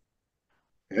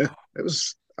yeah, it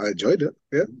was. I enjoyed it.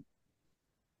 Yeah,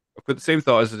 But the same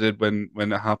thought as I did when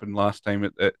it happened last time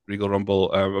at Regal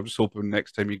Rumble. I'm just hoping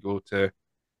next time you go to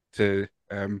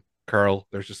curl,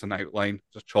 there's just an outline,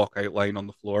 just a chalk outline on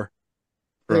the floor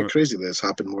yeah. from it. Crazy that it's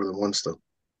happened more than once though.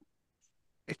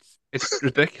 It's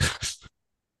ridiculous.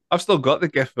 I've still got the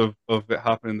gif of it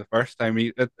happening the first time.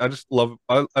 I just love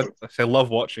I say love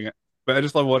watching it, but I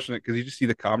just love watching it because you just see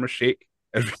the camera shake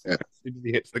Every, Yeah. as soon as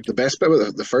he hits The best bit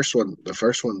about the first one,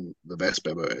 the best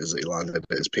bit about it is that he landed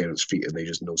at his parents' feet and they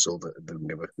just no sold it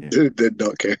and Yeah, did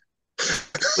not care.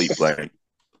 complete blank.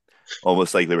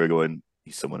 Almost like they were going,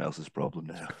 he's someone else's problem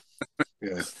now.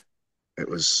 Yeah, it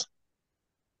was.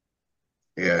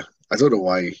 Yeah, I don't know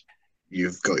why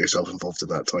you've got yourself involved in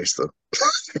that twice though.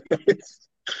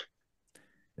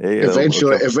 Hey, I'll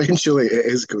Eventually, drop. eventually, it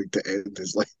is going to end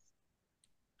his life.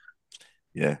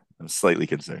 Yeah, I'm slightly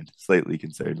concerned. Slightly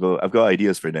concerned. Well, I've got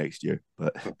ideas for next year,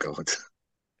 but Oh God.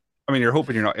 I mean, you're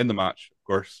hoping you're not in the match, of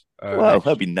course, well, that'd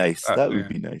next be year. nice. That would Yeah.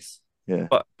 be nice. Yeah,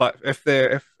 But if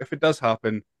it does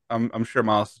happen, I'm sure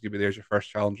Miles is gonna be there as your first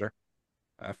challenger.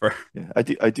 For yeah. I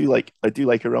do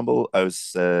like a rumble. I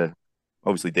was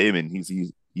obviously Damon.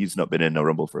 He's not been in a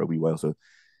rumble for a wee while, so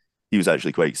he was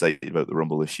actually quite excited about the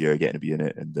rumble this year, getting to be in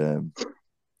it, and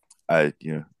I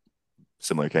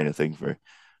similar kind of thing for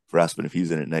Aspen. If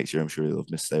he's in it next year, I'm sure he'll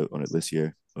have missed out on it this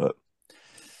year, but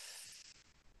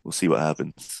we'll see what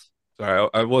happens. sorry,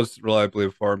 I was reliably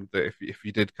informed that if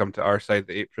you did come to our side of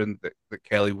the apron, that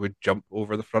Kelly would jump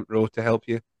over the front row to help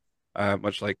you,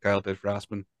 much like Kyle did for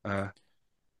Aspen the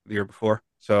year before.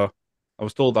 So I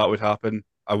was told that would happen.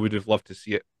 I would have loved to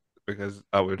see it because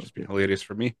that would have just been Okay. hilarious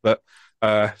for me. But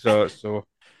so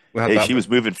we had Hey, that. she But was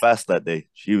moving fast that day.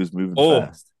 She was moving oh,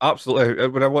 fast. absolutely!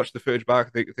 When I watched the footage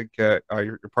back, I think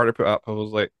your partner put up. I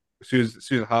was like, as soon as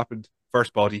it happened,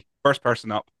 first body, first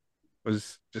person up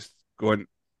was just going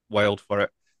wild for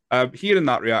it. Hearing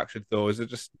that reaction though, is it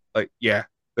just like, yeah,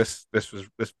 this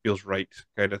feels right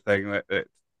kind of thing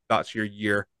that's your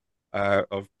year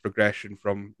of progression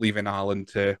from leaving Allen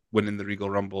to winning the Regal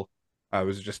Rumble.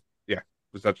 Was it just yeah,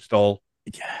 was that just all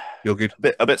Yeah, feel good?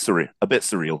 a bit surreal. A bit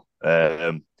surreal.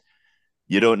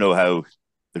 You don't know how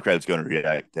the crowd's going to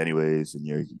react, anyways, and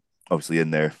you're obviously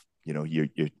in there.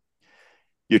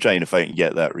 You're trying to fight and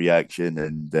get that reaction,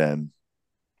 and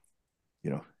you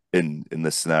know, in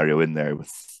this scenario in there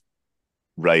with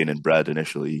Ryan and Brad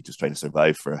initially just trying to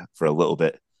survive for a little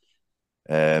bit,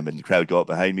 and the crowd got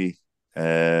behind me.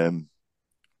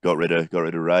 Got rid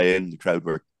of Ryan. The crowd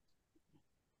were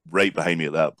right behind me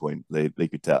at that point. They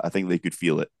could tell. I think they could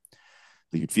feel it.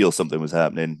 They could feel something was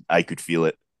happening. I could feel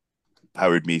it.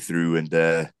 Powered me through, and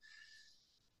I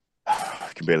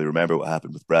can barely remember what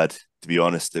happened with Brad. To be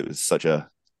honest, it was such a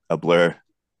blur.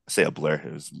 I say a blur.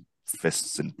 It was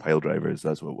fists and pile drivers.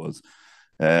 That's what it was.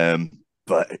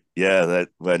 But yeah, that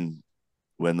when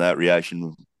that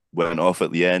reaction went off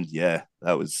at the end, yeah,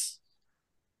 that was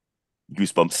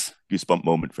goosebump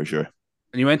moment for sure.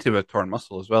 And you went to a torn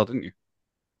muscle as well, didn't you?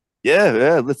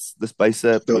 Yeah. This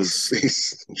bicep Still, was he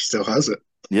still has it.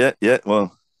 yeah.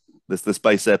 Well, this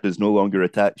bicep is no longer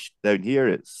attached down here.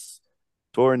 It's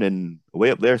torn and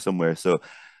way up there somewhere. So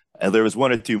there was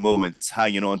one or two moments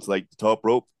hanging on to like the top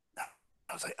rope.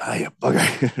 I was like, ah, you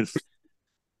bugger.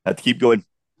 Had to keep going.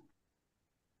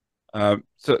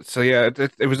 So yeah,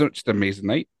 it was just an amazing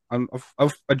night.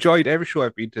 I've enjoyed every show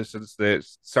I've been to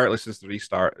certainly since the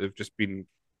restart. They've just been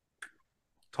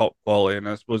top quality, and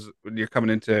I suppose when you're coming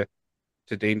into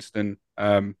Dainston,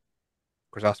 of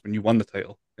course, Aspen, you won the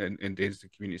title in Dainston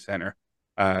Community Centre,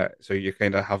 so you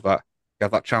kind of have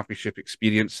that championship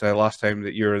experience. Last time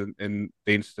that you were in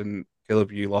Dainston,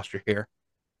 Caleb, you lost your hair,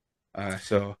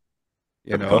 so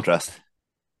you Bit of a know contrast.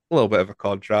 a little bit of a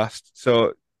contrast.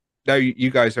 So now you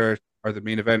guys are the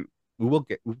main event. We'll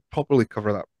probably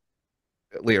cover that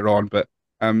later on, but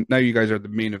now you guys are the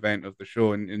main event of the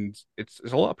show, and it's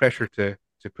a lot of pressure to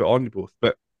put on you both.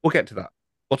 But we'll get to that.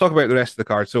 We'll talk about the rest of the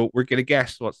card. So we're gonna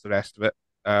guess what's the rest of it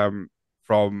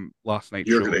from last night's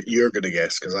You're show. gonna you're gonna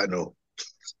guess because I know.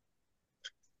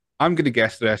 I'm gonna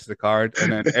guess the rest of the card,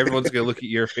 and then everyone's gonna look at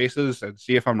your faces and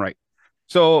see if I'm right.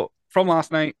 So from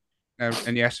last night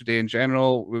and yesterday in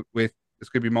general, with it's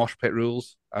gonna be Mosh Pit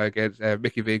rules against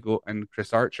Mickey Vago and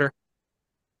Chris Archer.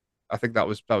 I think that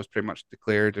was pretty much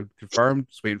declared and confirmed.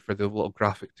 Just waiting for the little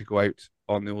graphic to go out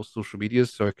on the old social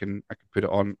medias so I can put it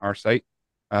on our site.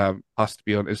 Has to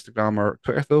be on Instagram or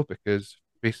Twitter though because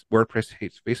WordPress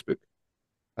hates Facebook.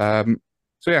 Um,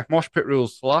 so yeah, Mosh Pit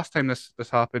rules. The last time this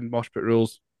happened, Mosh Pit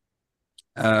rules.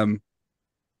 Um,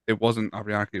 it wasn't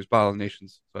Abrianki, it was Battle of the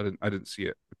Nations, so I didn't see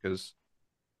it because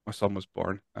my son was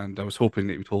born and I was hoping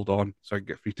that he would hold on so I could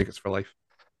get free tickets for life.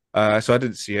 So I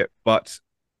didn't see it, but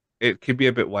it could be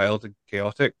a bit wild and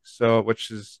chaotic. So,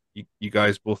 which is you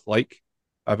guys both like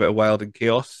a bit of wild and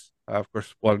chaos. Of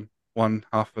course, one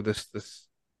half of this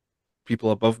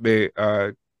people above me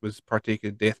was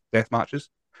partaking in death matches.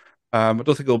 I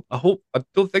don't think I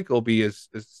don't think it'll be as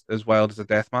wild as a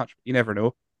death match. But you never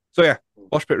know. So yeah,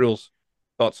 Wash Pit rules.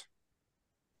 Thoughts?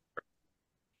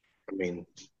 I mean,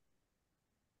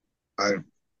 I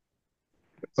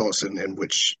thoughts in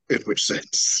which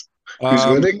sense? Who's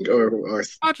Um, winning or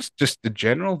just in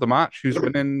general, the match, who's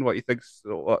winning, what you think's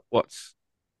what's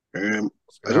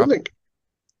I gonna don't happen. think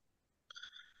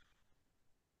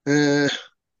uh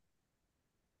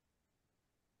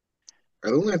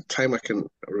the only time I can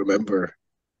remember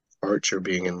Archer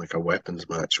being in like a weapons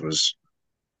match was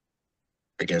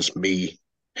against me,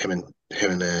 him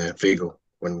and Vago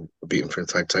when we beat him for the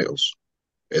tag titles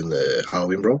in the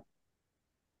Halloween Brawl.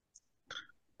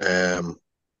 Um,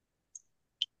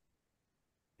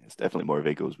 It's definitely more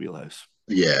Vigo's wheelhouse.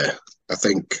 yeah, I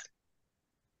think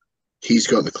he's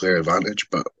got the clear advantage,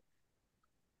 but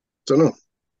don't know.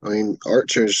 I mean,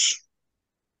 Archer's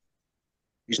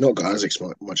he's not got as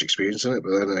much experience in it,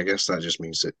 but then I guess that just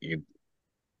means that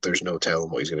there's no telling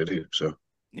what he's going to do. So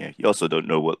Yeah, you also don't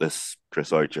know what this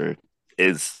Chris Archer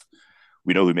is.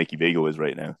 We know who Mickey Vago is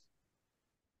right now.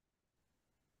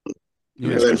 Who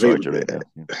Yeah, is and then Chris Archer right now?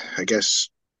 Yeah. I guess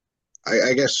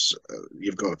I guess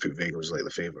you've got to put Vago as like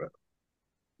the favorite.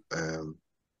 Um,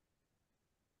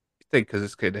 I think because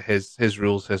it's kind of his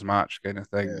rules, his match kind of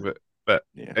thing. yeah, But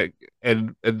Yeah.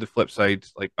 in the flip side,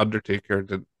 like Undertaker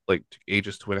did like took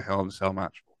ages to win a Hell in a Cell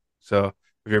match. So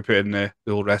if you're putting the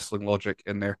old wrestling logic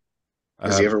in there,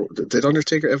 has he um, ever did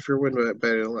Undertaker ever win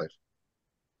Buried Alive?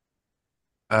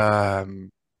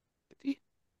 um, did he?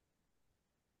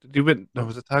 Did he win? No, No,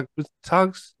 was it tag? Was it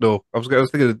tags? No, I was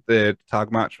thinking of the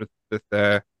tag match with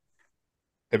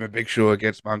him and Big Show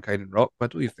against Mankind and Rock. But I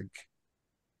don't even think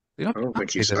they not I don't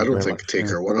think Mankind he's. I didn't don't wear think life. Yeah.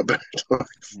 Taker won a Buried Alive.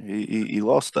 He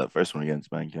lost that first one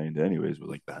against Mankind, anyways, with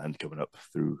like the hand coming up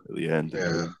through at the end.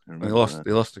 Yeah, I They remember lost. that.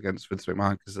 They lost against Vince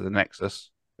McMahon because of the Nexus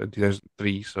in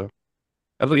 2003. So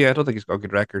I don't think he's got a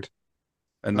good record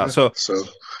in that. So so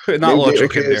putting that maybe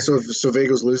logic in okay. there. So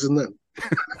Vago's losing then.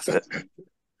 That's it.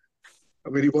 I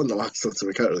mean, he won the last one, so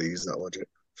we can't really use that logic.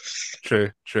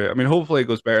 True, true. I mean, hopefully it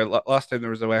goes better. Last time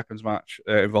there was a weapons match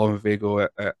involving Vigo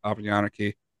at Avenue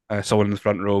Anarchy. Someone in the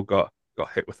front row got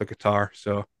hit with a guitar.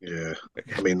 So Yeah,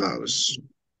 I mean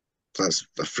that's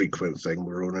a frequent thing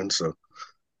we're running, so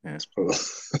Yeah. it's probably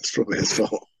that's probably his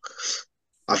fault.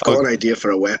 I've oh, got an idea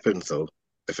for a weapon though.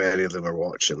 If any of them are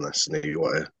watching this, and you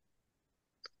want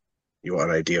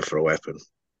an idea for a weapon,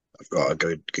 I've got a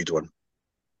good one.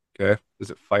 okay. Is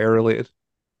it fire related?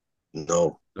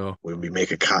 No, No. when we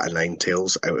make a cat of nine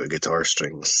tails out of guitar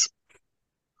strings,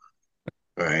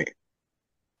 all right?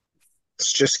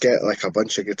 Let's just get like a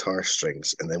bunch of guitar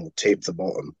strings, and then we'll tape the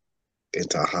bottom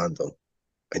into a handle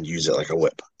and use it like a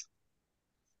whip.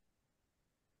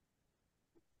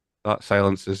 That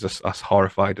silence is just us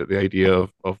horrified at the idea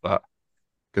of that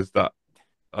because that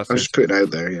I'm just sounds. putting it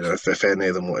out there, if any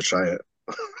of them want to try it.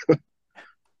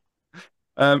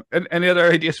 And any other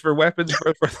ideas for weapons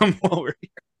for them while we're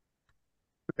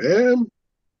Um,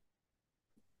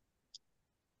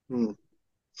 hmm.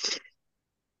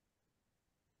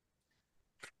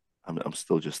 I'm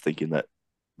still just thinking that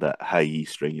high E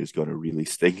string is going to really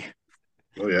sting.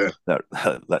 Oh yeah, That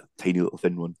tiny little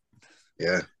thin one.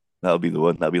 yeah. That'll be the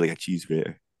one. That'll be like a cheese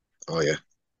grater. Oh yeah,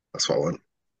 that's what I want.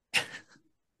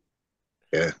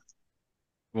 Yeah,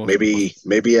 most maybe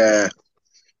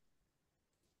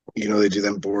they do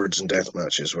them boards and death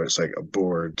matches where it's like a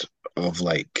board of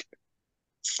like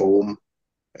foam,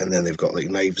 and then they've got like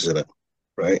knives in it,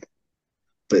 right?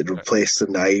 But replace the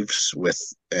knives with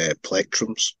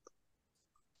plectrums,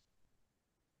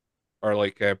 or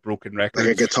like broken like a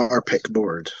records. guitar pick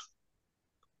board.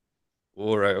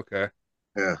 Oh right, okay,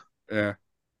 Yeah, yeah.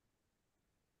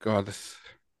 God,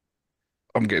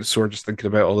 I'm getting sore just thinking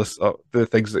about all this, the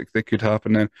things that could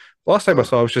happen. Then last time I oh,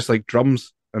 saw it was just like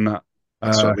drums and that.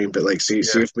 that's what Uh, I mean. But like, see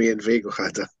yeah. if me and Vigo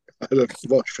had a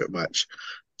mosh pit match,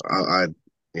 I'd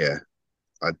yeah,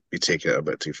 I'd be taking it a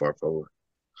bit too far, probably.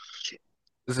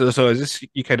 So is this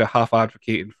you kind of half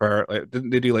advocating for like? Didn't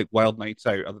they do like Wild Nights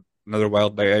Out? Another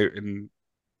Wild Night Out in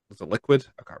was it Liquid?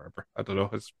 I can't remember. I don't know.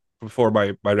 It's before my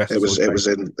It was WrestleZone it time. was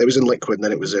in it was in Liquid, and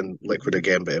then it was in Liquid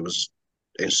again, but it was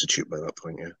Institute by that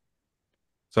point. Yeah.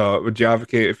 So would you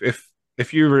advocate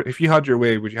if you had your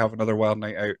way, would you have another Wild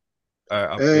Night Out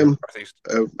up here Um, northeast?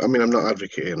 I mean, I'm not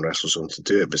advocating WrestleZone to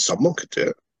do it, but someone could do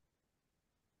it.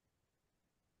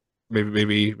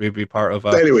 Maybe part of a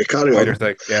Anyway, carry wider on.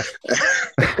 thing. Yes.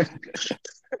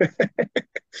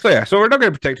 So yeah, so we're not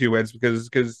going to protect who wins because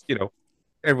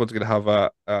everyone's going to have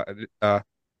a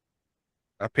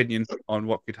opinion on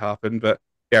what could happen. But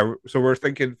yeah, so we're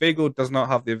thinking Vago does not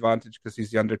have the advantage because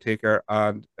he's the Undertaker,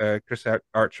 and Chris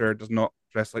Archer does not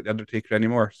dress like the Undertaker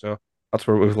anymore. So that's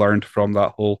what we've learned from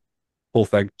that whole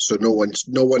thing. So no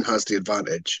one has the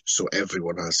advantage, so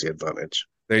everyone has the advantage.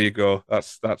 There you go.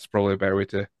 That's probably a better way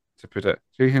to to put it.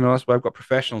 So, that's why I've got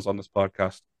professionals on this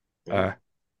podcast. Yeah.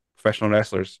 Professional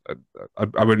wrestlers.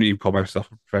 I wouldn't even call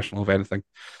myself a professional of anything.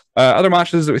 Other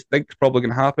matches that we think is probably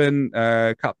going to happen.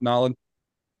 Captain Allen,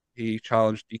 he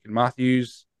challenged Deacon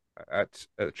Matthews at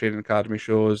the training academy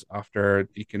shows after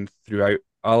Deacon threw out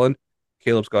Allen.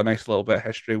 Caleb's got a nice little bit of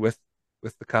history with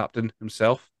the captain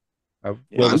himself. Yeah,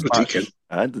 Will And this the match? Deacon.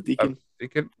 and the Deacon,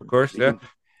 Deacon, of course, yeah. Deacon,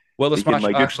 Will this Deacon,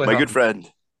 match actually my good happen?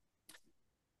 friend.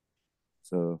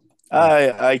 So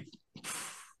Yeah.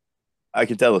 I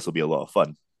can tell this will be a lot of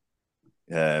fun.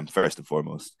 First and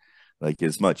foremost, like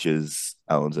as much as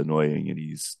Alan's annoying and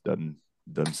he's done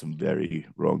some very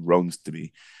wrongs to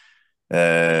me,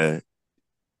 uh,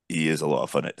 he is a lot of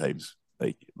fun at times.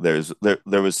 Like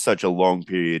there was such a long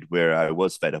period where I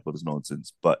was fed up with his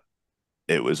nonsense, but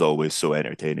it was always so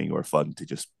entertaining or fun to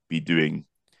just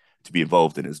to be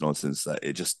involved in his nonsense that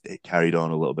it carried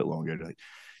on a little bit longer. Like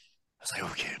I was like,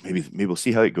 okay, maybe we'll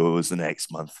see how it goes the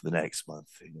next month.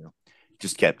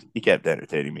 He kept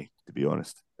entertaining me, to be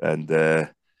honest. And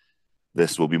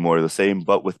this will be more of the same,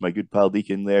 but with my good pal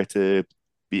Deacon there to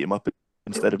beat him up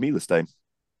instead of me this time.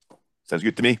 Sounds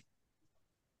good to me.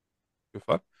 Good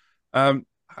fun. Um,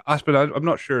 Aspen, I'm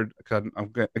not sure because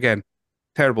again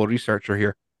terrible researcher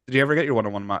here. Did you ever get your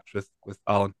one-on-one match with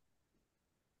Alan?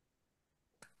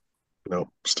 No,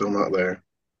 still not there.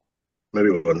 Maybe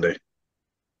one day.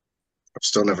 I've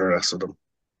still never wrestled him.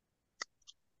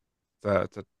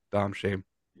 It's a damn shame.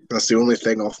 That's the only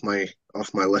thing off my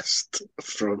list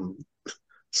from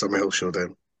Summerhill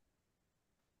Showdown.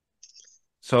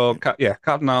 So yeah,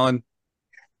 Captain Allen.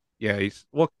 Yeah, he's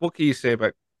what can you say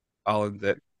about Alan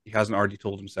that he hasn't already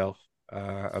told himself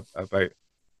about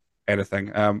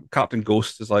anything? Captain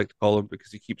Ghost, as I like to call him,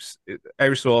 because he keeps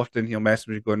every so often he'll message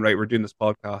me going, right, we're doing this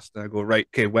podcast, and I go, right,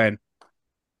 okay, when?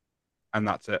 And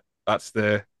that's it. That's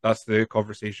the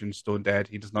conversation stone dead.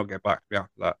 He does not get back to me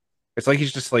after that. It's like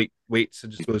he's just like waits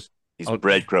and just goes, He's "Oh,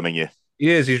 breadcrumbing you. he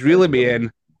is. He's reeling me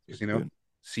in because Just doing.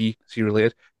 C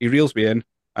related. He reels me in,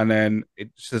 and then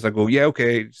it just as I go, yeah,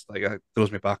 okay, just like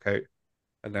throws me back out,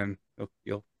 and then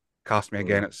he'll cast me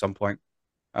again at some point.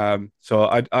 So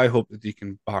I hope the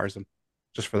Deacon bars him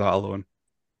just for that alone.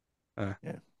 Yeah.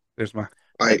 There's my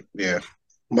Yeah.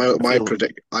 My I my feel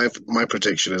predict I've my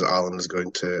prediction is Alan is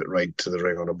going to ride to the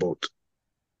ring on a boat.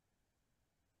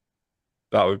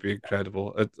 that would be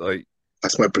incredible. It's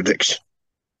That's my prediction.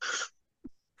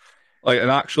 like an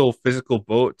actual physical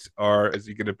boat, or is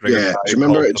he going to bring a Yeah. guy called the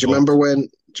boat? Do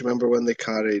you remember when they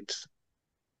carried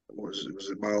was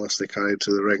it Malice they carried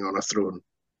to the ring on a throne?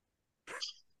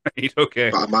 Right, okay.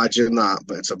 But imagine that,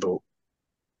 but it's a boat.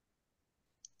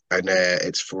 And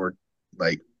it's for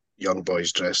like young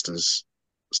boys dressed as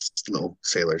little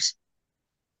sailors.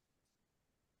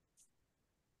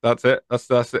 That's it. That's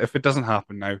it. If it doesn't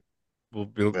happen now,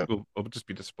 Yeah. we'll just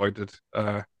be disappointed.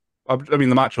 I mean,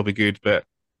 the match will be good, but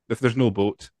if there's no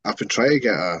boat, I've been trying to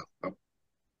get a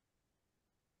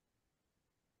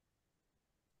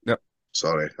yep,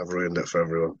 sorry, I've ruined it for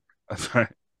everyone. that's right.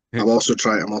 I'm also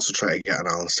trying to get an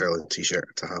Alan Sterling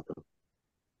t-shirt to happen.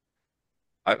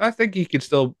 I think he could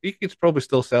probably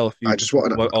still sell a few I just just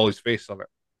with want an all his face on it.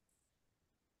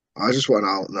 I just want an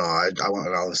Alan no, I want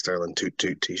an Alan Sterling toot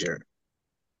toot t-shirt.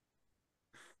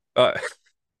 Uh,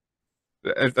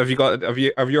 have you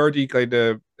already kind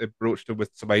of broached him with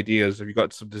some ideas? Have you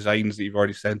got some designs that you've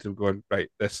already sent him going, right,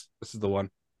 this is the one.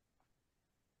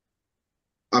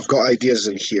 I've got ideas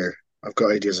in here. I've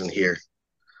got ideas in here.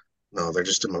 No, they're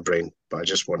just in my brain, but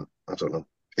I don't know.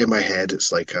 In my head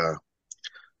it's uh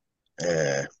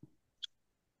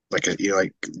like a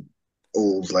like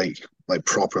old like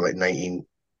proper like 1920s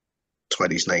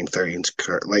 1930s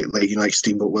like like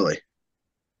Steamboat Willie,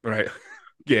 Right.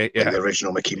 Yeah, like yeah. the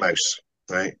original Mickey Mouse,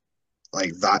 right?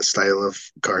 Like that style of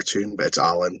cartoon, but it's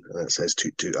Alan and it says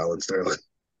toot toot Alan Sterling.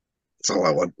 That's all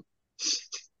I want.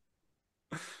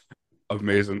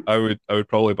 Amazing. I would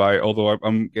probably buy it, although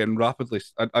I'm getting rapidly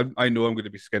I know I'm going to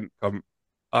be skint come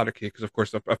Anarchy because of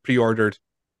course I've pre-ordered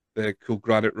the cool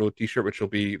Granite Road t-shirt, which will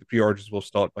be the pre-orders will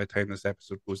start by the time this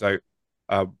episode goes out.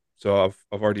 So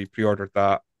I've already pre-ordered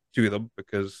that two of them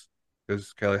because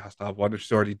Kelly has to have one.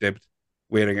 She's already dibbed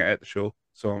wearing it at the show,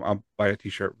 so I'm buying a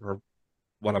t-shirt for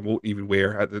what I won't even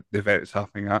wear at the event it's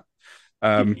happening at.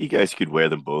 Um, you guys could wear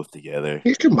them both together.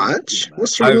 You can Good match.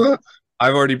 What's match. wrong I've with that?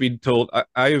 I've already been told Get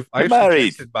I've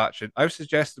married. suggested matching. I've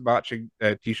suggested matching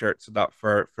t-shirts and that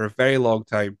for a very long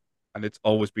time, and it's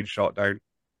always been shot down,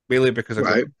 mainly because I go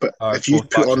Right, but if you both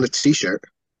put on matching. the t-shirt,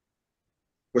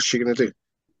 what's she gonna do?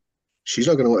 She's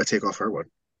not gonna want to take off her one.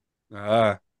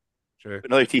 Ah, true.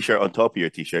 Another t-shirt on top of your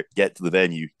t-shirt. Get to the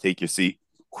venue. Take your seat.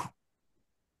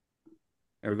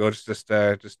 There we go. Just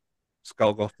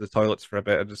skulk off to the toilets for a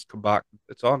bit and just come back.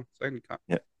 It's on. It's fine.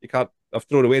 Yeah, You can't. I've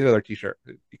thrown away the other t-shirt.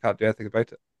 You can't do anything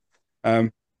about it.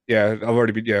 Um, yeah, I've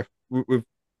already been. Yeah, we've.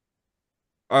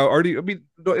 I already. I mean,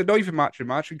 not even matching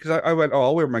because I went. Oh,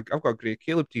 I'll wear my. I've got a great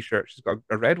Caleb t-shirt. She's got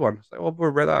a red one. It's like, oh,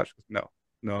 we'll wear that. She goes, no,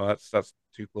 no, that's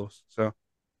too close. So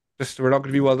just we're not going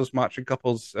to be one of those matching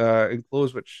couples in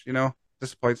clothes, which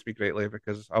disappoints me greatly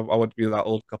because I want to be that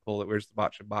old couple that wears the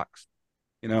matching backs.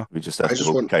 You know. we just have to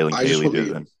hope Kyle and I just Kaylee want do it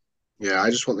the then. yeah, I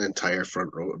just want the entire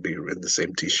front row to be in the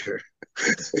same t-shirt.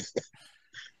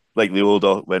 Like the old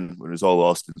when it was all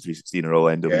Austin 316 or all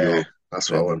Yeah, NWO. that's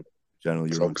what I Then want. Channel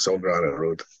you're on. It's all Granite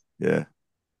Road. Yeah,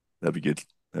 that'd be good.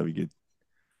 That'd be good.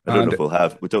 I don't know And if we'll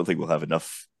have. We don't think we'll have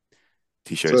enough So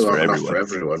t-shirts we'll for have enough for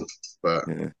everyone. everyone, but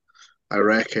Yeah, I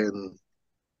reckon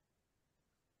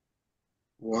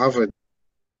we'll have we'll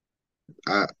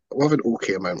have an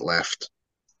okay amount left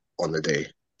on the day,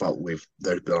 but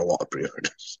there's been a lot of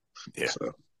pre-orders. yeah.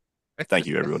 So Thank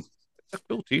you, everyone. it's a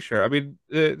cool t-shirt. I mean,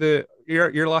 the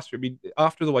your last year. I mean,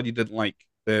 after the one you didn't like,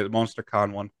 the Monster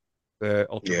Can one, the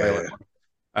ultraviolet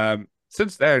yeah, one.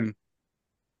 Since then,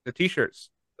 the t-shirts.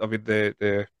 I mean,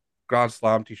 the Grand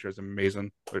Slam t-shirt is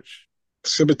amazing. Which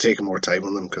it's gonna be taking more time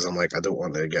on them because I'm like I don't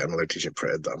want to get another t-shirt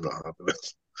printed that I'm not happy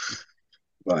with.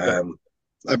 But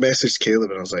but I messaged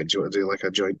Caleb and I was like, "Do you want to do like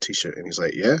a joint t-shirt?" And he's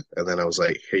like, "Yeah." And then I was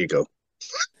like, "Here you go.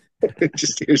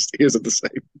 Just here's at the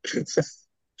side."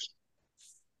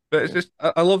 but it's Yeah, just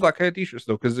I love that kind of t-shirts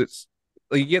though because it's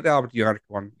like you get the Aberdeen Arctic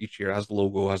one each year, it has the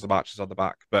logo, has the matches on the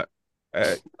back, but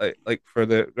like for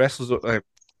the wrestlers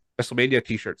WrestleMania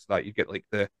t-shirts that you get like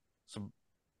some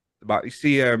the back you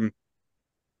see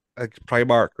like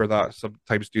Primark or that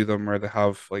sometimes do them where they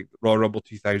have like Royal Rumble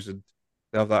 2000.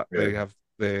 yeah, They have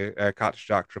the Cactus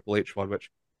Jack Triple H one, which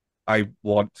I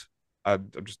want,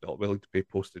 and I'm just not willing to pay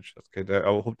postage. That's kind of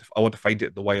I want to find it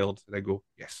in the wild and then go,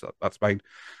 yes, that's mine.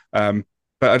 Um,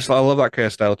 but I love that kind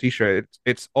of style t-shirt.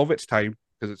 It's of its time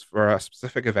because it's for a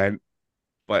specific event,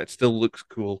 but it still looks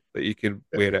cool that you can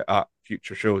yeah, wear it at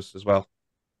future shows as well.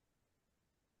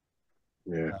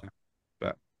 yeah.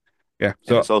 But yeah, And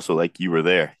so it's also like you were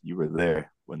there. You were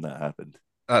there when that happened.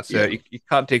 that's Yeah. it. You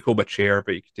can't take home a chair,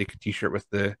 but you can take a t-shirt with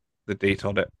the date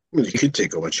on it. I mean, you could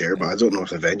take home a chair, but I don't know if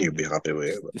the venue would be happy with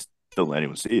it. But Just don't let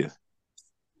anyone see you.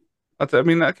 I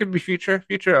mean, that could be future.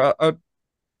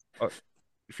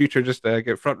 Just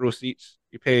get front row seats.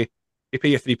 You pay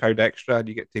your £3 extra, and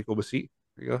you get to take home a seat.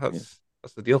 There you go. Yeah.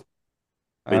 That's the deal.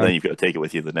 But Um, then you've got to take it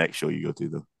with you the next show you go to,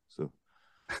 though. So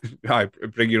I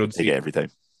bring your own take it seat. every time.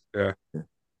 Yeah, Yeah.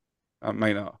 that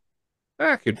might not.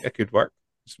 It could work.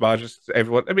 Just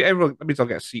everyone. I mean, everyone. That means I'll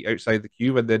get a seat outside the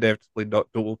queue when they inevitably not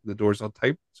don't open the doors on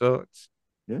time. So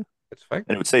Yeah. it's fine.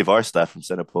 And it would save our staff from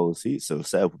setting up all the seats, so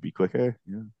setup would be quicker.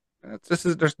 Yeah.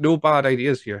 There's no bad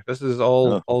ideas here. This is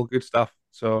No, all good stuff.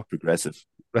 So progressive.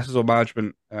 wrestle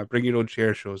management, bring your own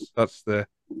chair shows. That's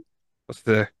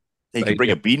Hey, you the can bring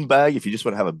idea. a bean bag if you just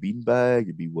want to have a bean bag.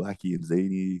 It'd be wacky and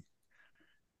zany.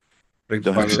 Brings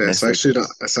Don't have to fun. be necessary.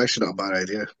 it's actually not a bad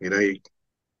idea. You know, you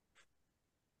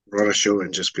run a show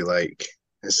and just be like,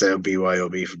 instead of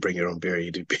BYOB for bring your own beer,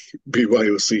 you do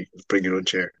BYOC, bring your own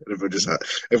chair. And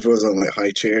everyone's on like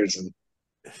high chairs, and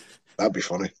that'd be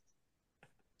funny.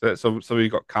 So you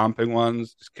got camping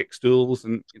ones, just kick stools,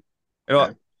 and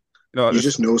Yeah, you this.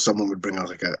 just know someone would bring out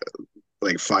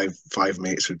like five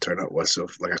mates who'd turn up with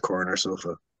like a corner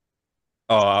sofa.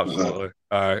 Oh, Uh,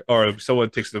 absolutely. Or someone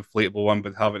takes an inflatable one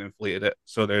but haven't inflated it,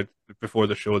 so they're before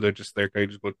the show they're kind of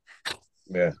just going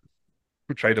yeah,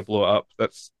 try to blow it up.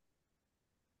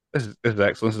 This is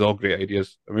excellent. This is all great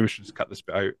ideas. Maybe we should just cut this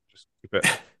bit out. Just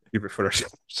keep it for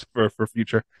ourselves for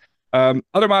future.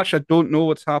 Other match I don't know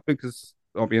what's happening because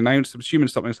it'll be announced. I'm assuming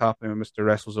something's happening with Mr.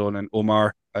 WrestleZone and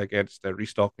Omar against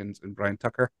Reese Dawkins and Brian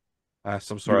Tucker.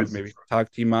 Some you sort would of maybe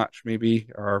tag team match, maybe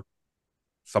or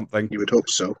something. you would hope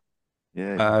so.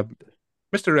 Yeah. Um,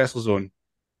 Mr. WrestleZone,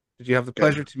 did you have the Yeah.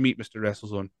 pleasure to meet Mr.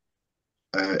 WrestleZone?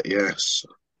 Yes,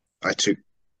 I took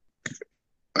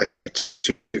I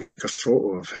took a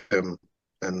photo of him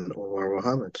and Omar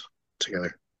Mohammed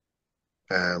together.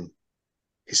 Um,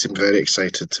 he seemed very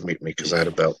excited to meet me because I had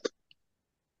a belt.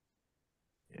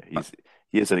 Yeah,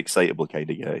 he is an excitable kind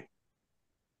of guy.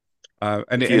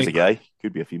 Any If he is any a guy,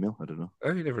 could be a female. I don't know.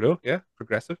 you never know. Yeah,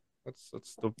 progressive. That's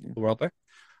Yeah. the world there.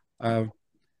 Um,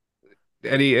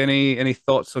 any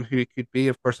thoughts on who it could be?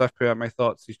 Of course, I've put out my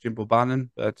thoughts. He's Jimbo Bannon,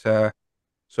 but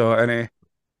so any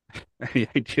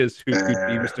ideas who could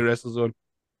be Uh, Mr. WrestleZone?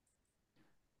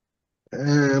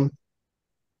 um,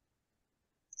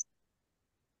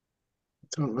 I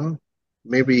don't know.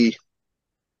 Maybe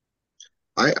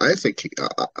I think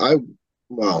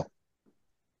well,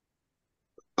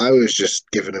 I was just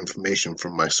given information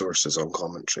from my sources on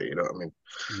commentary. You know what I mean?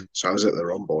 Mhm. So I was at the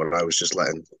Rumble, and I was just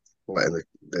letting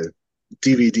the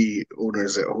DVD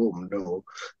owners at home know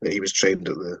that he was trained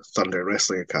at the Thunder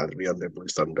Wrestling Academy under Blue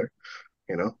Thunder.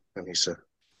 You know, and so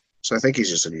I think he's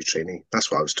just a new trainee.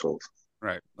 That's what I was told.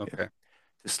 Right. Yeah. Okay.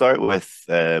 To start with,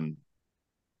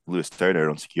 Lewis Turner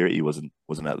on security wasn't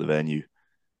at the venue,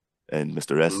 and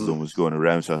Mr. WrestleZone was going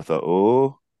around. So I thought,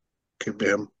 oh, Could be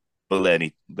him. but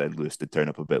then Lewis did turn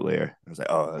up a bit later. I was like,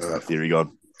 oh, that's Uh, that theory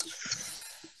gone.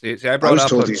 See, I I brought was up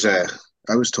told on.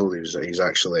 I was told he's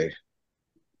actually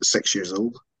 6 years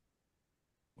old.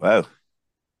 Wow,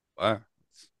 Wow,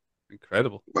 it's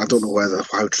incredible. I don't know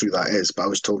how true that is, but I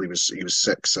was told he was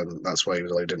 6, and that's why he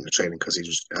was allowed into training because he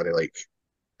just had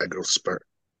a growth spurt,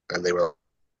 and they were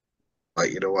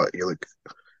like, you know what, you look,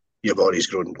 your body's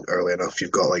grown early enough.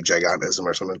 You've got like gigantism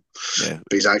or something. yeah,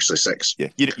 But he's actually 6. yeah.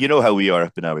 You know how we are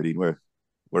up in Aberdeen.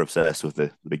 We're obsessed with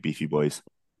the big beefy boys.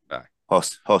 Aye.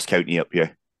 Hoss County up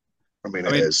here. I mean, I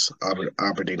it mean, is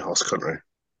Aberdeen Horse Country.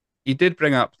 he did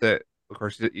bring up that, of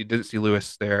course, you didn't see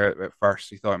Lewis there at first.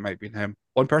 He thought it might be him.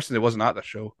 One person that wasn't at the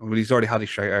show, I mean, he's already had his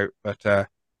shout out, but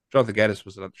Jonathan Geddes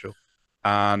was at the show,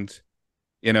 and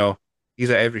you know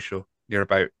he's at every show near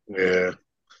about, Yeah,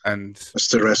 and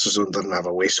Mr. WrestleZone doesn't have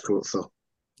a waistcoat though.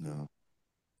 No,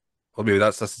 well, maybe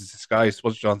that's his disguise.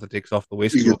 Once Jonathan takes off the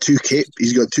He's got waistcoat, two cape.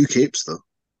 He's got two capes though.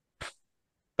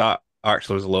 that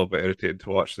actually was a little bit irritating to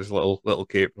watch. This little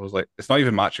cape, I was like, it's not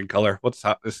even matching color. What's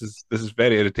that? This is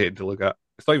very irritating to look at.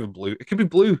 It's not even blue. It could be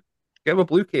blue. Get him a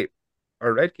blue cape, or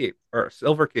a red cape, or a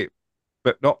silver cape,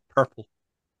 but not purple.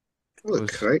 It Look,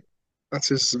 was right? That's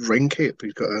his ring cape.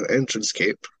 He's got an entrance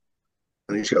cape,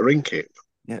 and he's got a ring cape.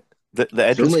 yeah. The The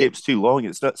entrance only cape's too long.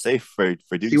 It's not safe for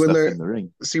doing see when stuff they're in the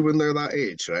ring. when they're that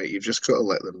age, right? You've just got to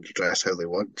let them dress how they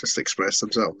want, just express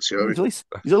themselves. You know what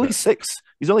I He's only six.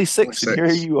 He's only mean? six, and here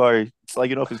 6. you are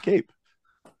slagging off his cape.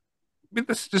 I mean,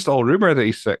 this is just all rumor that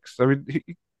he's 6. I mean,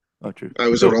 Not true. I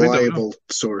was a we don't know. reliable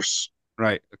source.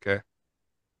 Right? Okay.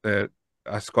 The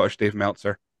a Scottish Dave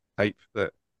Meltzer type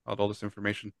that had all this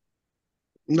information.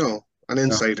 No, an No.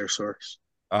 insider source.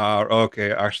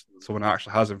 Okay. Actually, someone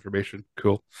actually has information.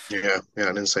 Cool. Yeah,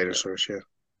 an insider source. Yeah.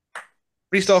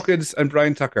 Reese Dawkins and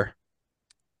Brian Tucker.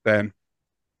 Then,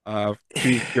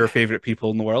 two of your favorite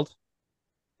people in the world.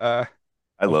 Uh,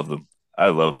 I love them. I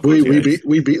love We those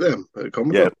we guys. beat them at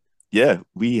Comic Yeah, Con. yeah.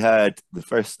 We had the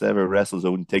first ever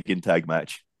WrestleZone taking tag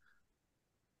match.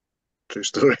 True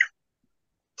story.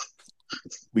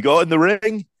 We got in the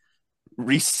ring.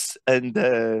 Reese and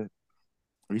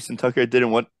Tucker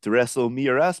didn't want to wrestle me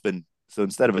or Aspen, so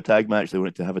instead of a tag match, they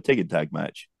wanted to have a tagging tag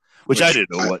match, which I didn't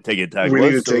know what tagging tag We was.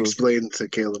 needed to So explain to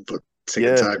Caleb what taking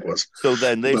yeah, tag was. so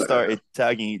then they But started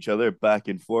tagging each other back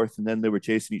and forth, and then they were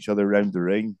chasing each other around the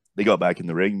ring. They got back in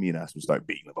the ring. Me and Aspen started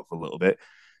beating them up a little bit,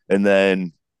 and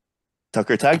then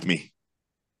Tucker tagged me.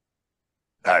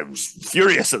 I was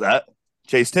furious at that.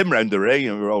 Chased him around the ring,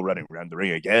 and we were all running around the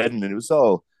ring again, and it was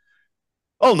all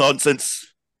nonsense.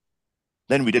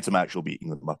 Then we did some actual beating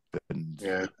them up, and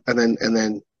yeah, and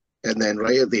then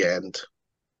right at the end,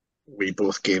 we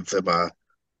both gave them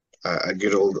a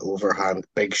good old overhand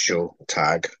big show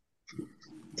tag,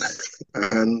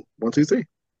 and 1, 2, 3.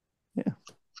 yeah,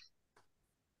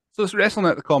 so it's wrestling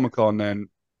at the Comic Con. Then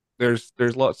there's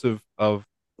lots of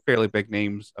fairly big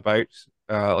names about,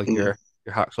 like Mm. your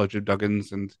Hacksaw Jim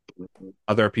Duggins and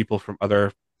other people from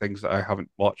other things that I haven't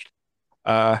watched.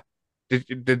 Uh,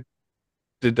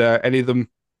 did any of them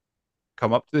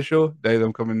come up to the show? Did any of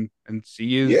them come and see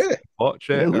you Yeah, watch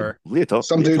yeah. it? Or some Leah dude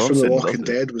from The Thompson Walking loved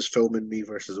it. Dead was filming me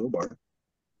versus Omar.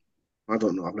 I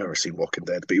don't know. I've never seen Walking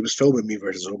Dead, but he was filming me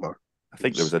versus Omar. I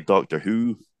think there was a Doctor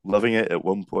Who loving it at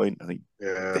one point. I think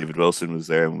Yeah, David Wilson was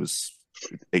there and was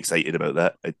excited about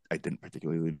that. I didn't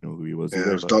particularly know who he was yeah. It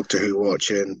either, was but Doctor Who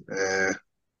watching.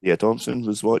 yeah, Thompson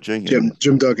was watching.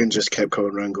 Jim Duggan just kept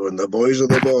coming around going, "The boys are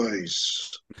the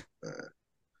boys."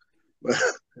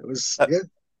 It was That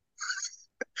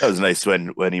was nice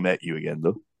when he met you again,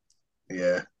 though.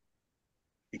 yeah.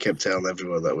 He kept telling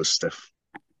everyone that was stiff.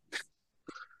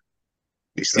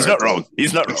 He's not wrong.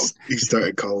 He's not wrong. He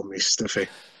started calling me Stiffy.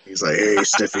 He's like, "Hey,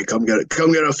 Stiffy, come get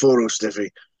a photo,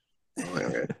 Stiffy." I'm like,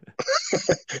 okay.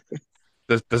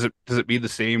 does it mean the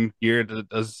same here that it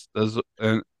does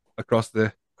across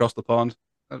the pond?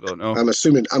 I don't know. I'm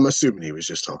assuming he was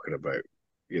just talking about,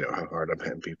 how hard I'm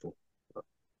hitting people.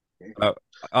 Uh,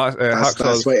 That's my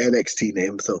Hacksaw's NXT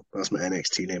name, though. That's my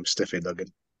NXT name, Stiffy Duggan.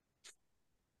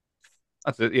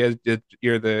 that's it. Yeah,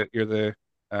 you're the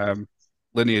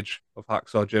lineage of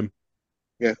Hacksaw Jim.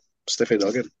 Yeah, Stiffy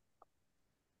Duggan.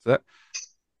 Is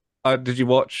that? Did you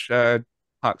watch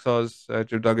Hacksaw's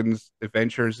Jim Duggan's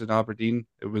adventures in Aberdeen.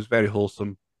 It was very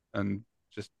wholesome and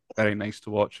just very nice to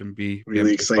watch him be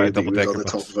Really embraced by a excited that he double was on decker the top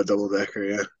bus. of a double decker.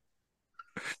 Yeah,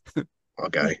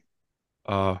 okay.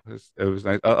 It was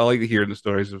nice. I like hearing the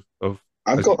stories of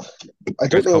I've as you got. I don't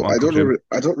guys call know. him Uncle Jim.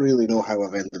 I don't really know how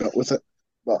I've ended up with it,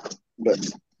 but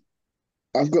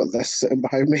I've got this sitting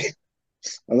behind me,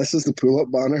 and this is the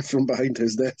pull-up banner from behind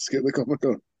his desk at the Comic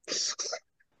Con.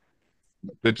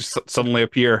 They just suddenly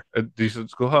appear at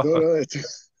decent go, No, ha. no,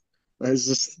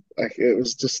 it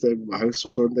was just in my house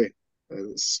one day.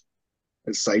 And it's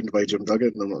signed by Jim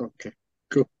Duggan, and I'm like, okay,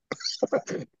 cool.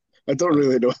 I don't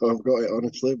really know how I've got it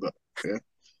honestly, but yeah,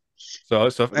 So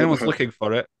if I don't know anyone's how. looking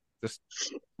for it, just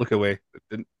look away. It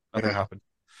didn't nothing Yeah, happened.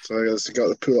 so I just got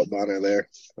the pull-up banner there,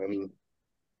 and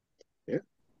yeah,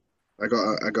 I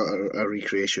got a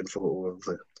recreation photo of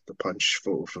the punch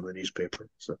photo from the newspaper.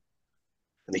 So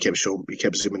and he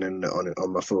kept zooming in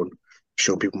on my phone,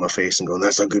 showing people my face and going,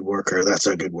 "That's a good worker. That's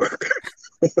a good worker."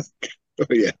 Oh,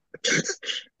 yeah.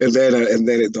 And then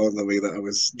it dawned on me that I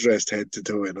was dressed head to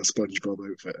toe in a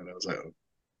SpongeBob outfit, and I was like,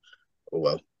 oh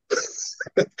well.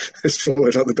 It's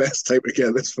probably not the best time to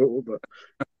get this photo,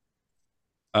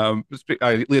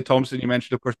 but Leah Thompson, you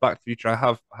mentioned, of course, Back to the Future.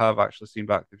 I have actually seen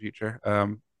Back to the Future.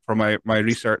 From my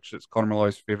research, it's Conor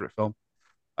Malloy's favorite film.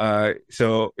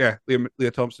 So yeah,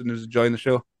 Leah Thompson is enjoying the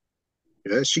show.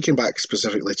 yeah, she came back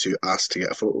specifically to ask to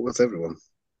get a photo with everyone.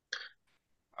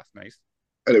 That's nice.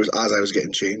 And it was as I was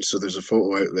getting changed, so there's a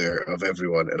photo out there of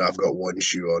everyone, and I've got one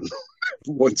shoe on,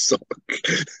 one sock.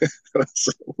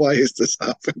 Why is this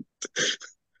happening?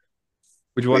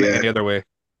 Would you But want it yeah, any other way?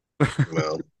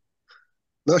 well,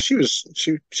 no, she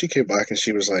came back and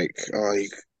she was like,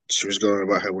 she was going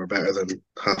about how we're better than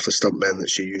half the stunt men that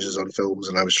she uses on films,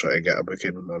 and I was trying to get a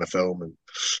booking on a film, and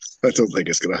I don't think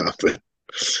it's going to happen.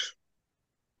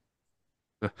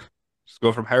 Just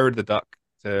go from Howard the Duck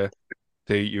to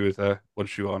you with a one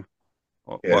shoe on.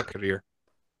 What Yeah, a career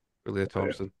for Leah yeah,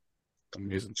 Thompson.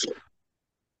 Amazing. so,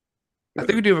 I yeah.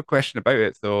 think we do have a question about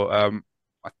it though.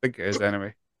 I think it is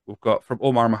anyway. We've got from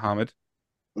Omar Mohammed.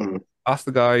 Mm. Ask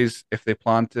the guys if they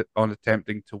planned on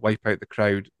attempting to wipe out the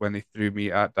crowd when they threw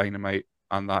me at Dynamite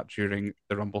and that during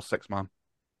the Rumble six man.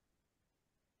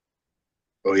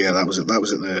 Oh yeah, that was it. That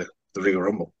was at the Regal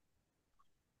Rumble.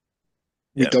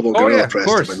 We Yeah. double Oh gorilla yeah, of pressed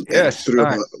him course. and Yes. threw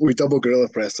him. Aye. We double gorilla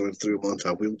pressed him and threw him onto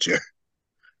a wheelchair.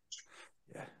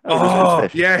 Yeah. It was Oh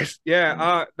special. yes, yeah.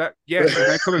 Yeah. That yes is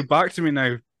now coming back to me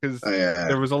now because I,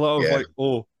 there was a lot of yeah, like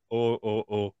oh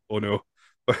no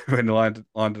when they landed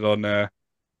on that.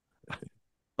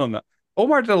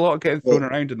 Omar did a lot of getting thrown well,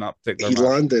 around in that particular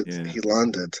match. Yeah. he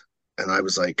landed, and I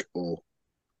was like, oh.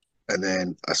 And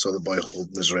then I saw the boy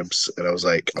holding his ribs, and I was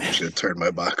like, I'm just going to turn my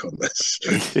back on this.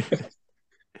 Yeah.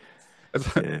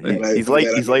 and I, He's but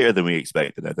then, he's lighter than we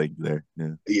expected, I think, there.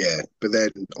 Yeah. yeah, but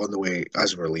then on the way,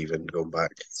 as we were leaving, going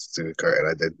back to the curtain,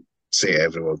 I did say to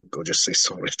everyone, go just say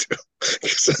sorry to him.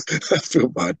 'Cause I feel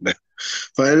bad now.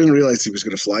 But I didn't realize he was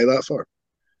going to fly that far.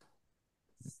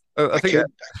 I think A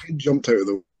kid jumped out of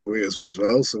the way as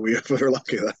well, so we were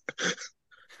lucky that.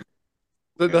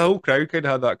 the Yeah. whole crowd kind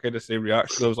of had that kind of same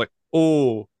reaction. I was like,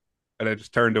 oh, and I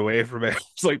just turned away from it.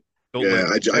 It's like, don't Yeah,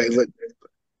 let I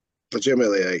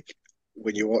legitimately like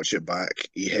when you watch it back,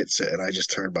 he hits it, and I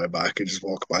just turn my back and just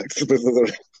walk back to the middle of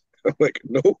the. I'm like,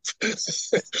 nope,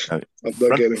 Uh, I'm not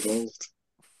front getting involved.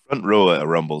 front row at a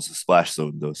Rumble's a splash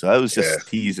zone though, so I was Yeah, just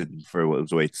teasing for what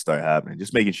was way to start happening,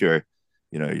 just making sure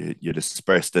you're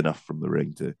dispersed enough from the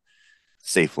ring to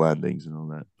safe landings and all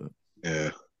that. But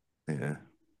yeah. yeah,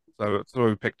 so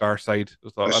we picked our side. I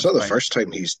thought It's that's not the fine. first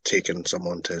time he's taken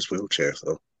someone to his wheelchair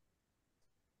though.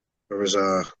 There was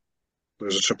a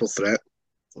triple threat.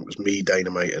 It was me,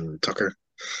 Dynamite, and Tucker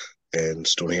in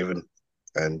Stonehaven,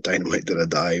 and Dynamite did a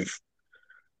dive,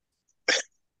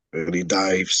 and he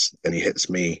dives and he hits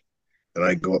me, and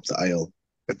I go up the aisle.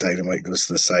 But Dynamite goes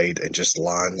to the side and just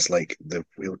lands like the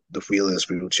wheel of his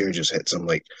wheelchair just hits him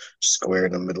like square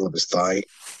in the middle of his thigh,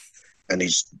 and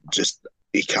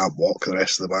he can't walk the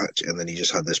rest of the match, and then he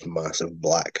just had this massive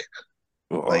black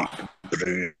oh, like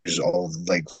bruise all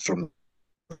like from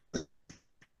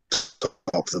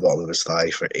top to the bottom of his thigh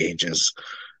for ages.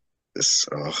 This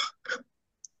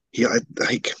yeah, I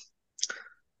like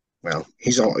well,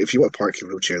 he's all. If you want to park your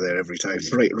wheelchair there every time,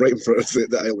 right in front of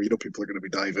the aisle, you know people are going to be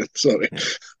diving. Sorry. yeah.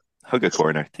 Hug a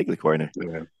corner, take the corner.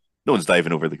 Yeah. No one's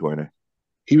diving over the corner.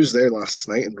 He was there last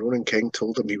night, and Ronan King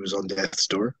told him he was on death's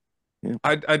door. Yeah,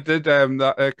 I did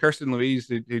that Kirsten Louise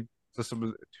who so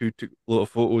someone who took little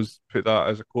photos put that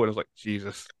as a quote. I was like,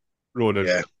 Jesus, Ronan.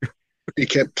 Yeah, he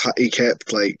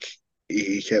kept like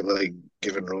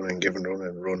giving Ronan.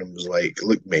 And Ronan was like,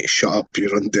 "Look, mate, shut up.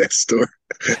 You're on death's door."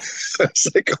 I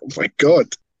was like, "Oh my god,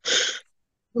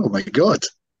 oh my god."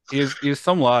 He is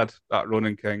some lad, that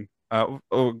Ronan King. I'm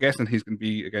guessing he's going to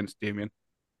be against Damien,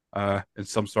 in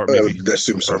some sort, I maybe would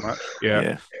assume some so. sort of match. Yeah, Yeah,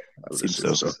 I it would seems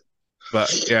assume so. so.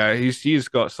 but yeah, he's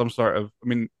got some sort of. I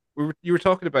mean, you were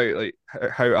talking about like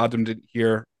how Adam didn't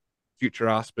hear future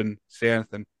Aspen say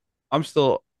anything. I'm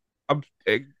still,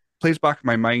 it plays back in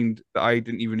my mind that I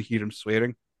didn't even hear him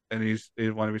swearing in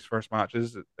one of his first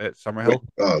matches at Summerhill.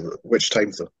 Which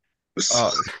time though?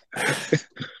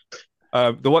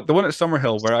 Uh, the one at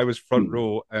Summerhill where I was front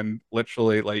row and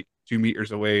literally like 2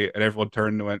 meters away, and everyone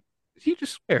turned and went, "Did he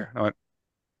just swear?" And I went,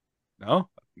 "No,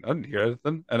 I didn't hear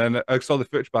anything." And then I saw the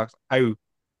footage back. How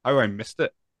I missed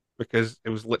it because it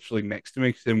was literally next to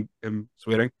me, him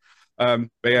swearing. But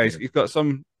yeah, he's got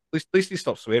some. At least he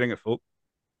stopped swearing at folk,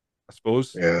 I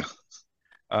suppose. Yeah,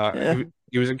 Yeah,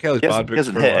 He was in Kelly's he bad hasn't he books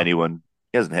hasn't for a hit while. anyone.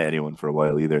 He hasn't hit anyone for a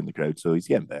while either in the crowd, so he's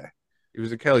getting better. He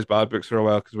was in Kelly's bad books for a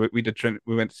while because we did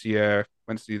we went to see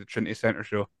the Trinity Center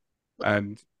show,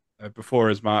 and before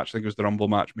his match, I think it was the Rumble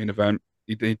match main event.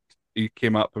 He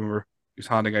came up and he was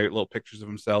handing out little pictures of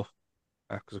himself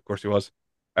because of course he was,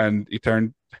 and he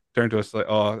turned to us like,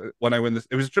 "Oh, when I win this,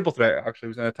 it was a triple threat actually. It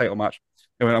was in a title match.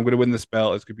 And when I'm going to win this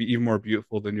belt, it's going to be even more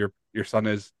beautiful than your son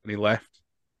is." And he left,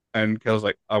 and Kel's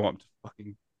like, "I want him to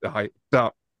fucking die."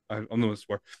 That I'm the one to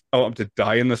swear. I want him to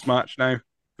die in this match now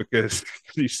because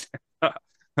he said that.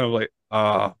 And I'm like,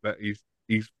 but he's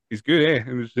good, eh?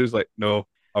 And he was like, "No,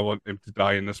 I want him to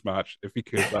die in this match. If he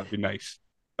could, that'd be nice."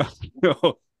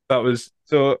 No, that was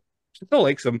so. She still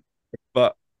likes him,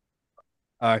 but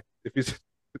if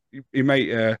he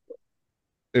might.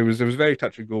 It was a very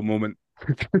touch and go moment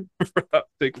for that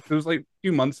thing. It was like a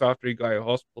few months after he got out of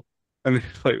hospital, and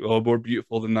it's like, "Oh, more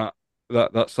beautiful than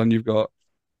that son you've got."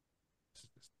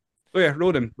 So yeah,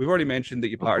 Ronan. We've already mentioned that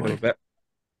you Oh battered him a boy. bit.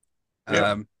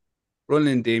 yeah, Um, Ronan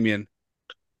and Damien.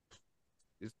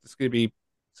 It's gonna be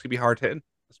hard hitting.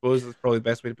 I suppose that's probably the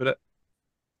best way to put it.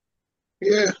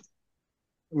 yeah.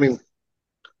 I mean,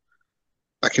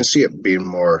 I can see it being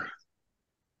more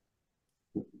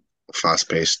fast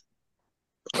paced,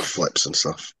 flips and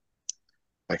stuff,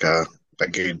 like a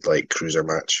good like cruiser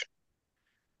match.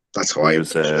 That's how He I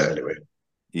was envision it anyway.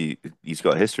 he's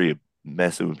got a history of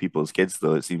messing with people's kids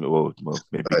though. It seemed well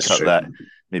maybe That's cut true. that.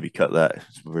 Maybe cut that.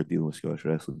 We're dealing with Scottish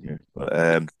wrestling here.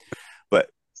 But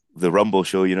the Rumble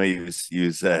show, he was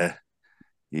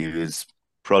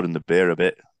prodding the bear a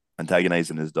bit,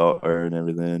 antagonizing his daughter and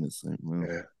everything. It's like, well,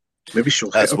 Yeah, maybe she'll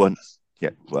hit that's him. one. Yeah,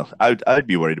 well, I'd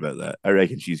be worried about that. I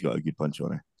reckon she's got a good punch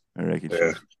on her. I reckon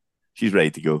Yeah, she's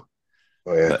ready to go.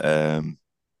 oh yeah. But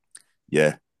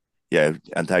yeah, yeah,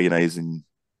 antagonizing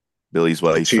Billy's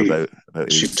wife She about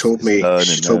she his told his me son,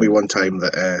 she and told me now one time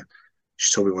that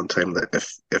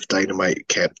if Dynamite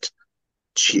kept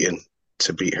cheating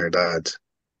to beat her dad,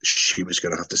 she was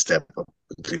going to have to step up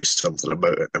and do something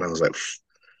about it. And I was like,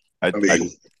 I I'd I'd mean,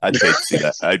 I'd pay to see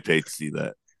that. I'd pay to see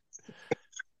that.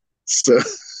 so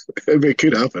it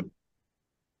could happen.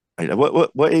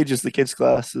 What age is the kids'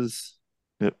 classes?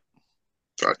 Yep.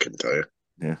 I couldn't tell you.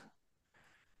 Yeah.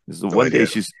 So No idea.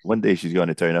 one day she's going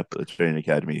to turn up at the training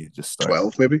academy and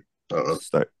 12 maybe. I don't know.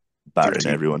 start battering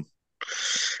 13. everyone.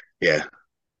 Yeah,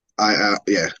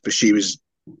 yeah, but she was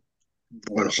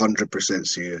 100%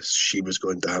 serious. She was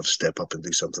going to have to step up and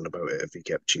do something about it if he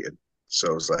kept cheating. So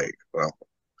I was like, well,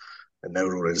 and now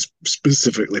Roran's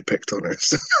specifically picked on her.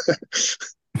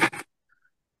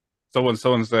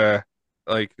 Someone's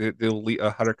like they'll lead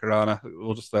a Hurricanrana.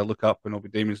 We'll just look up and it'll be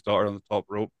Damien's daughter on the top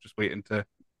rope, just waiting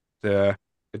to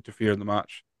interfere in the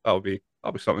match. That'll be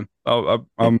something.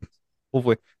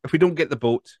 Hopefully, if we don't get the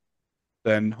boat,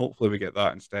 then hopefully we get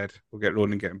that instead. We'll get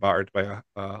Ronan getting battered by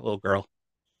a little girl.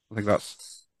 I think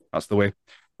that's the way.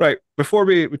 Right. Before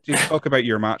we talk about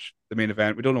your match, the main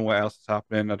event, we don't know what else is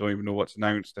happening. I don't even know what's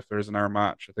announced. If there is an hour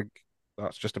match, I think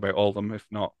that's just about all of them, if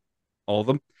not all of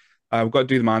them. We've got to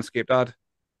do the Manscaped ad,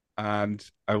 and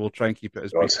I will try and keep it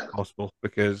as brief as God, possible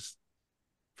because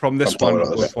from I'm this following one up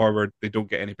going with it. forward, they don't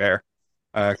get any better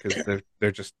because Okay.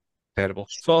 they're just terrible.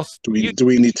 So Do we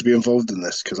need to be involved in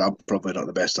this? Because I'm probably not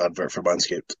the best advert for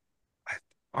Manscaped.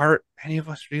 are any of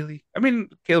us really? I mean,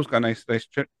 Caleb's got a nice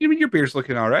trim. You mean your beard's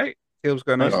looking all right? Caleb's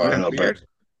got a nice Oh, Oh, I trimmed know, but beard.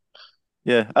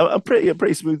 yeah, I'm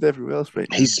pretty smooth everywhere else right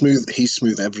now. he's smooth. He's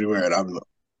smooth everywhere, and I'm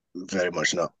very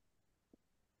much not.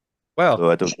 Well, So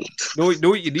I don't. know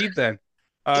what you need then.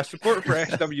 Support for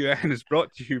SWN is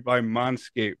brought to you by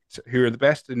Manscaped, who are the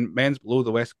best in men's below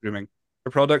the waist grooming.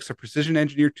 Their products are precision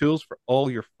engineered tools for all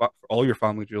your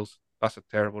family jewels. That's a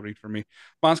terrible read for me.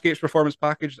 Manscaped's performance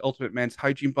package, the ultimate men's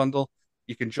hygiene bundle.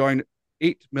 You can join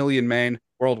 8 million men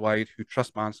worldwide who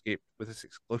trust Manscaped with this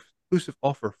exclusive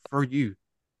offer for you.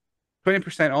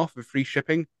 20% off with free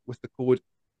shipping with the code,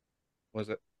 was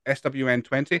it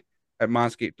SWN20 at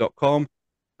manscaped.com.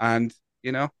 And,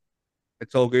 you know,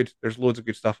 it's all good. There's loads of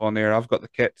good stuff on there. I've got the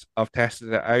kit. I've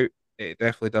tested it out. It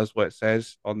definitely does what it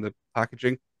says on the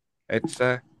packaging. It's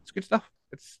good stuff.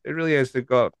 It really is. They've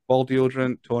got ball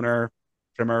deodorant, toner,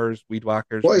 trimmers, weed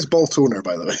whackers. What is ball toner,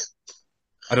 by the way?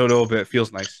 I don't know, but it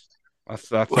feels nice.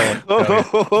 That's all I can tell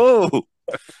you.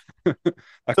 Oh,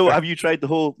 I, so I, have you tried the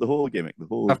whole gimmick, the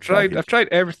whole I've package? tried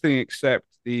everything except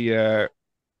the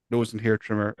nose and hair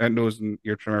trimmer and nose and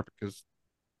ear trimmer because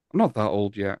I'm not that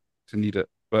old yet to need it.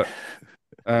 But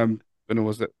no,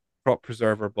 was it crop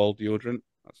preserver ball deodorant?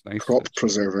 That's nice. Crop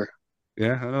preserver.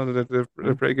 Yeah, I know they're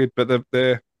Hmm. pretty good. But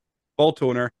the ball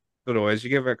toner, I don't know, is you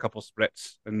give it a couple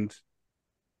spritz and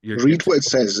you're good Read to what it go.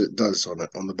 says it does on it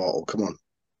on the bottle. Come on.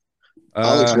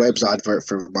 Alex Uh, Webb's advert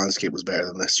for Manscaped was better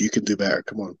than this. You can do better.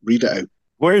 Come on, read it out.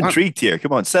 We're uh, intrigued here.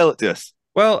 Come on, sell it to us.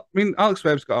 well, I mean, Alex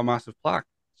Webb's got a massive plaque,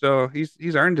 so he's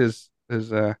earned his He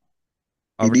needs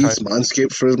advertising.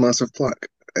 Manscaped for his massive plaque.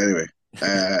 Anyway,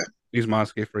 uh, He's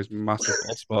Manscaped for his massive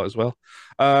bald spot as well.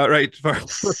 Right.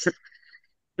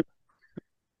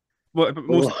 But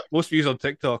most oh, most views on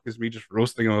TikTok is me just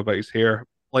roasting him about his hair.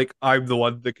 Like I'm the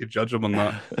one that could judge him on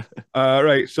that.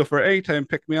 Right. So for anytime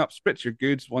pick me up, spritz your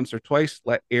goods once or twice,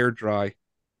 let air dry.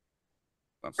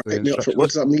 That's the pick me up for what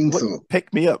instructions. does that mean What? though?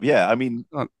 Pick me up. Yeah, I mean,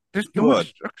 There's come no on.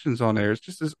 instructions on there. It's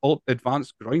just this old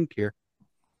advanced groin care.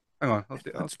 Hang on.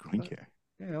 Advanced groin care.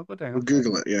 Yeah, I'll go down. We'll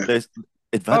Google it. Yeah, There's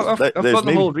advanced. I've There's got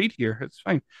the whole maybe. read here. It's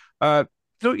fine. Uh,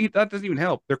 don't eat that doesn't even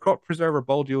help. Their crop preserver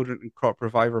ball deodorant and crop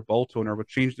reviver ball toner will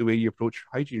change the way you approach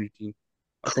your hygiene routine.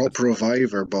 crop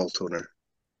reviver ball toner.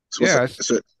 So what's Yeah, that?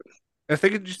 So I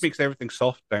think it just makes everything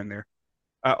soft down there.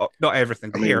 Not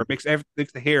everything, I the hair. mean, It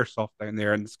makes the hair soft down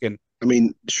there and the skin.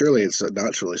 surely it's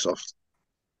naturally soft.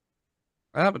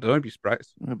 I haven't done. I'd be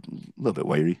surprised. A little bit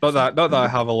wiry. Not that I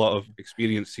have a lot of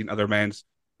experience seeing other men's.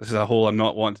 This is a hole I'm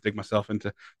not wanting to dig myself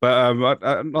into. But I'm not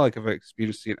like I've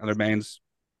experienced seeing other men's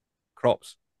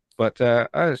crops. But I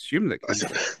assume that can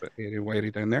get a bit hairy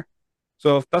wiry down there.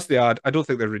 So if that's the ad, I don't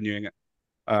think they're renewing it.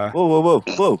 Uh, Whoa, whoa, whoa,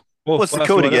 whoa! well, What's the that's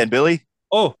code what it again, is. Billy?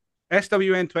 Oh,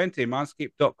 SWN20,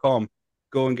 manscaped.com.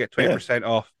 Go and get Yeah, 20%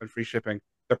 off and free shipping.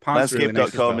 Their pants are really nice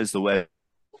as manscaped.com well. is the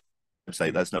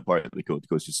website. That's not part of the code. The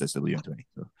code just says WN20.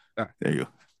 So Ah, there you go.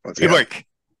 Bloody Good hell. work.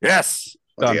 Yes.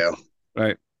 Bloody done. hell.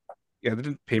 Right. Yeah, they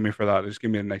didn't pay me for that. They just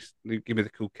they give me the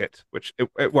cool kit, which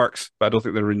it works, but I don't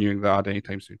think they're renewing the ad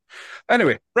anytime soon.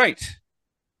 Anyway, right.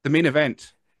 The main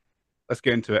event. Let's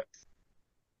get into it.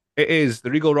 It is the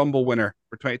Regal Rumble winner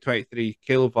for 2023,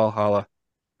 Caleb Valhalla,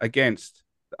 against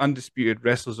the undisputed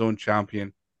WrestleZone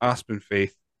champion, Aspen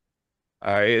Faith.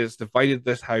 It has divided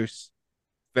this house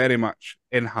very much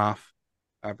in half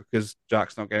because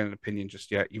Jack's not getting an opinion just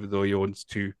yet, even though he owns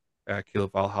two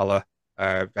Caleb Valhalla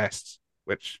vests,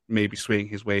 which may be swaying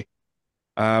his way.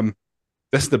 Um,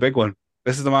 this is the big one.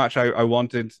 This is the match I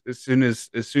wanted as soon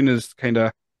as kind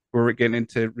of we're getting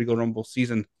into Regal Rumble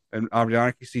season and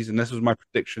Anarchy season. This was my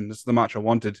prediction. This is the match I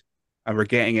wanted, and we're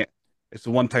getting it. It's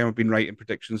the one time I've been right in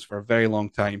predictions for a very long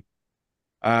time.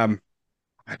 Um,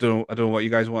 I don't know what you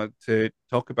guys want to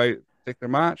talk about.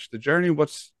 Particular match, the journey.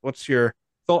 What's your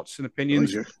thoughts and Oh,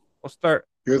 opinions? I'll start.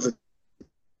 you're the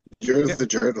you're Yeah, the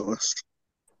journalist.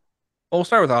 I'll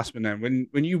start with Aspen then.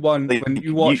 When you won, Like, when you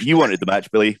you watched. wanted the match,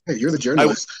 Billy. Hey, you're the I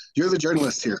journalist. You're the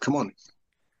journalist here. Come on.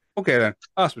 Okay then,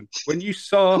 Aspen. When you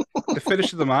saw the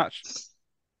finish of the match,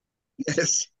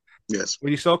 Yes. Yes.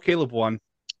 when you saw Caleb won,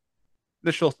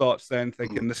 initial thoughts then, Mhm.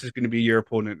 thinking this is going to be your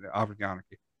opponent at Average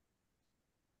Anarchy.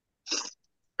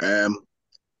 Um.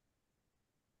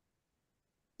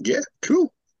 Yeah.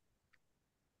 Cool.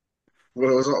 When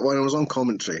I was on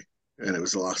commentary and it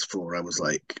was the last four, I was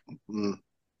like,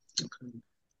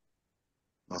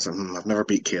 I've never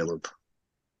beat Caleb.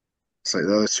 It's like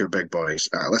the other two are big boys.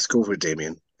 Let's go with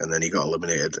Damien. And then he got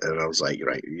eliminated, and I was like,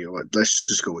 right, you know what? Let's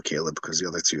just go with Caleb because the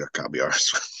other two I can't be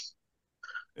arsed.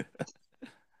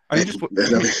 And you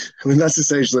just, That's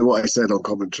essentially what I said on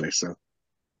commentary. So,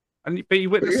 but you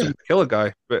but witnessed yeah, him kill a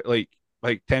guy, but like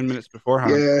 10 minutes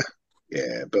beforehand. yeah,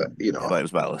 yeah. But yeah, but it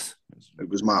was malice. it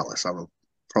was malice. I'm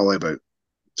probably about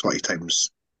 20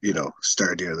 times,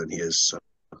 sturdier than he is. So.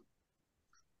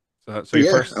 So But your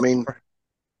yeah, first,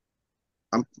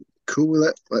 I'm cool with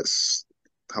it. Let's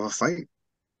have a fight.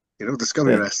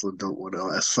 Discovery Yeah, Wrestling don't want to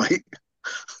let us fight.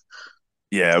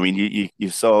 yeah. I mean, you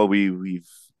saw we've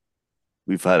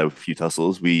had a few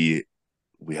tussles. We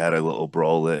had a little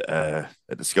brawl at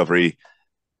Discovery.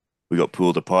 We got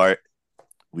pulled apart.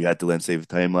 we had to then save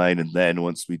the timeline, and then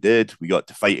once we did, we got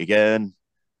to fight again.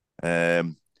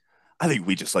 Um, I think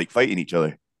we just like fighting each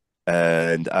other,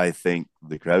 and I think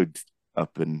the crowd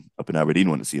up in Aberdeen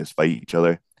want to see us fight each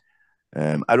other.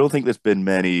 I don't think there's been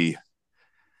many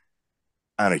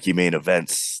Anarchy main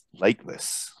events like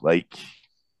this, like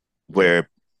Yeah.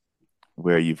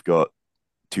 where you've got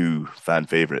two fan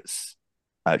favorites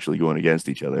actually going against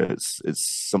each other. It's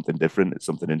something different. It's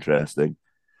something interesting.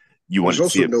 You There's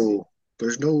wanted to see also it,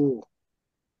 there's no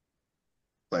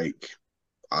like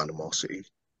animosity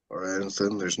or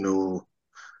anything. There's no.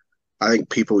 I think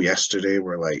people yesterday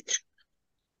were like,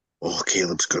 "Oh,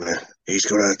 he's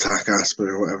gonna attack Aspen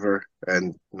or whatever,"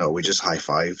 and no, we just high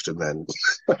fived and then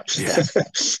yeah.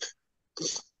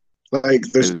 like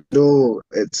there's It, no.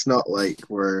 It's not like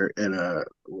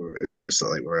it's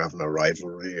not like we're having a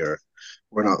rivalry or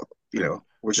we're not. We're we want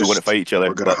to just fight each other,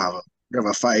 we're gonna but have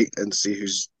a fight and see who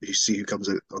comes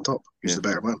out on top. Who's yeah, the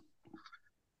better man?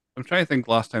 I'm trying to think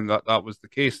last time that was the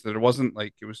case. There wasn't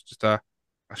like it was just a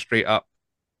straight up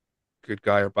good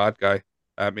guy or bad guy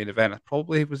main event.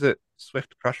 Probably was it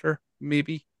Swift Crusher,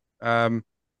 maybe. Can't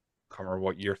remember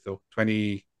what year though.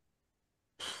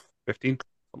 2015,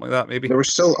 something like that, maybe.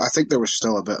 I think there was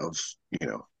still a bit of, you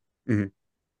know, Hmm.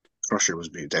 Crusher was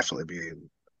definitely being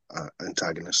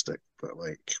antagonistic, but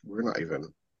like we're not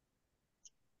even.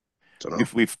 Don't know.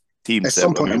 we've teamed At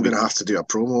some several. I point, mean, I'm we going to have to do a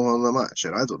promo on the match,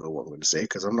 and I don't know what I'm going to say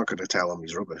because I'm not going to tell him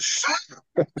he's rubbish.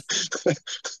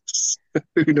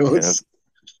 Who yeah, knows?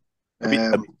 I Um,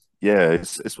 mean, yeah,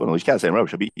 it's one of those. You can't say I'm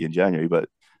rubbish. I beat you in January, but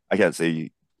I can't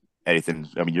say anything.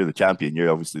 I mean, you're the champion.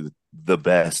 You're obviously the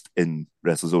best in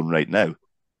WrestleZone right now.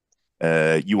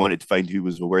 You wanted to find who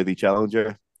was a worthy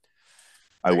challenger.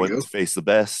 I there you want go. to face the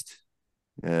best.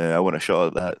 I want a shot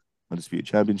at that undisputed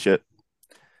championship.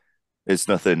 It's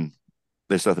nothing.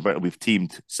 There's nothing about it. We've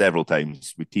teamed several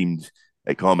times. We teamed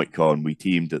at Comic Con. We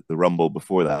teamed at the Rumble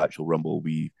before the actual Rumble.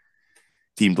 We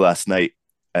teamed last night,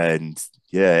 and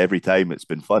yeah, every time it's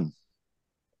been fun.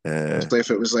 Uh, Honestly, if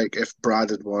it was like if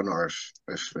Brad had won or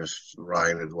if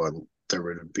Ryan had won, there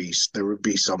would be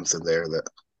something there that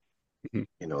Hmm.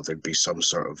 there'd be some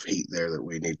sort of heat there that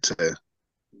we need to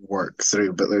work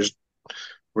through. But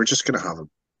we're just gonna have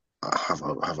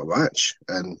a match,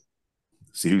 and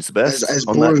see who's the best as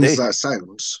on that boring as day. that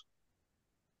sounds,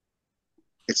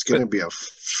 it's But gonna be a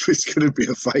it's gonna be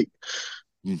a fight.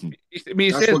 Mm-hmm. I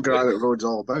mean, That's what Granite Road's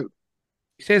all about.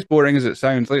 he says boring as it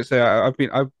sounds. Like I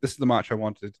say, this is the match I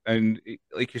wanted, and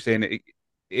like you're saying, it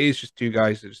is just two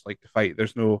guys that just like to fight.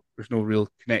 There's no real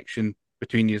connection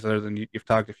between you other than you've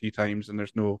tagged a few times, and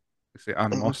there's no, let's say, Mhm.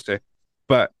 animosity.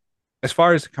 But as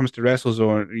far as it comes to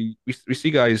WrestleZone, we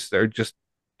see guys that are just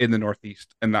in the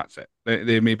Northeast, and that's it.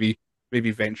 They maybe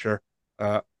venture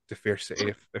to Fair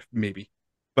City if maybe,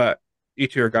 but you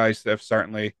two are guys that have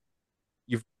certainly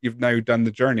you've now done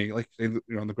the journey. Like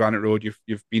on the Granite Road,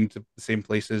 you've been to the same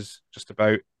places just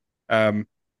about, um,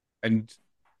 and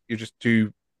you're just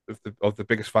two of the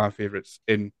biggest fan favorites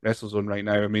in WrestleZone right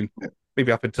now. I mean, Yeah.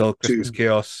 maybe up until Christmas Two.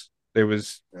 Chaos, there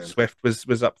was Um, Swift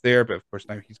was up there, but of course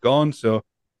now he's gone. So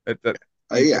that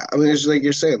yeah, I mean, it's like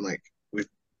you're saying, like we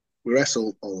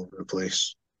wrestle all over the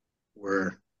place.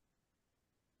 We're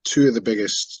two of the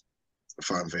biggest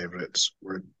fan favorites.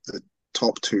 We're the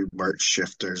top two merch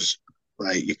shifters.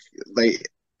 Like, you, like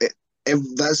it, if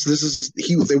that's this is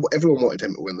everyone wanted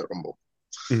him to win the Rumble.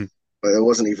 Mhm. But it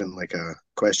wasn't even like a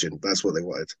question. That's what they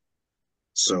wanted.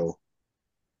 So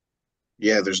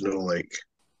yeah, there's no like,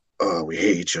 oh, we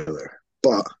hate each other,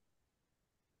 but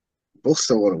both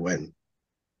still want to win.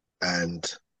 And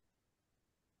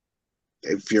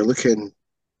if you're looking,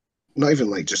 not even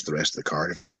like just the rest of the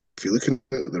card, if you're looking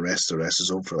at the rest of the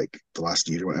WrestleZone for like the last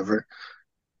year or whatever,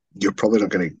 you're probably not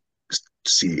going to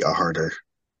see a harder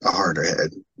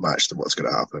hitting match than what's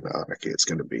going to happen at Anarchy. It's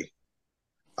going to be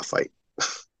a fight.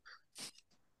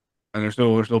 and there's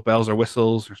no bells or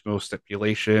whistles. There's no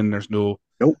stipulation. There's no.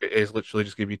 Nope, It is literally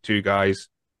just going to be two guys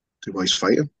two boys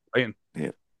fighting. fighting.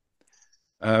 Yeah,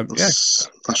 Yeah,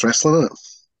 That's wrestling, isn't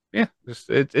yeah.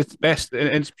 It's best in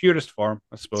its purest form,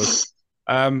 I suppose.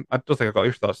 I don't think I got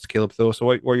your thoughts, Caleb, though. So,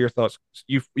 what were your thoughts?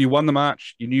 You won the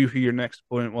match. You knew who your next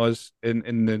opponent was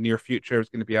in the near future. It was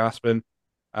going to be Aspen.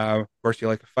 Of course, you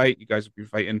like a fight. You guys have been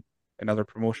fighting in other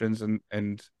promotions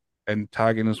and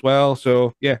tagging as well.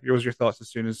 So, yeah, what was your thoughts as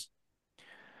soon as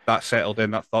that settled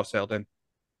in? That thought settled in.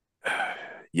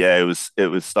 yeah. It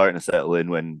was starting to settle in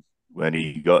when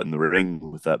he got in the ring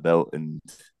with that belt and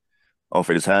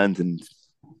offered his hand, and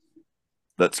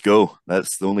let's go.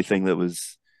 That's the only thing that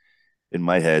was in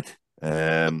my head.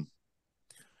 Um,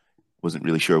 wasn't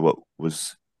really sure what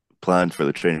was planned for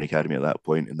the training academy at that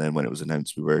point, and then when it was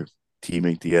announced, we were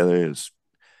teaming together. It was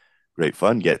great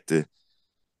fun. Get to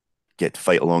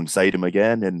fight alongside him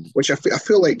again, and Which I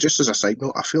feel like, just as a side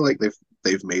note, I feel like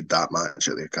they've made that match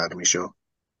at the Academy show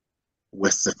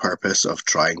with the purpose of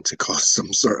trying to cause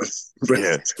some sort of yeah,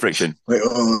 rift. friction. Like,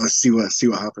 oh, let's see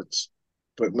what happens.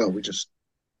 But no, we just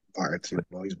parted two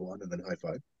boys one and then high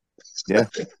five. Yeah,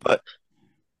 but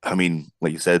I mean,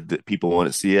 like you said, that people want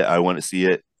to see it. I want to see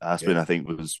it. Aspen, Yeah, I think,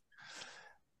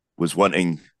 was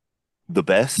wanting the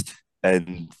best,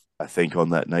 and I think on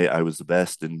that night I was the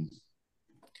best. And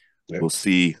yeah. we'll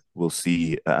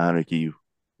see at Anarchy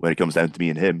when it comes down to me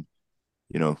and him.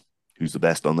 You know, who's the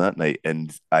best on that night.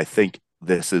 And I think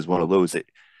this is one of those that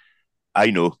I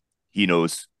know he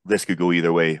knows this could go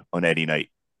either way on any night.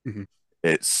 Mhm.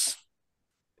 It's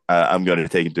I'm going to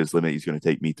take him to his limit. He's going to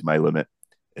take me to my limit,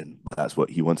 and that's what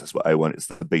he wants. That's what I want. It's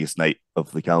the biggest night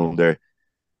of the calendar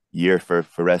year for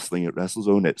wrestling at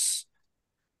WrestleZone. It's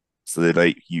the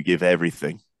night you give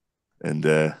everything, and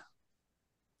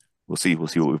we'll see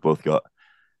what we've both got.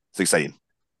 It's exciting.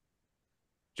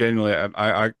 Genuinely,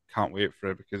 I can't wait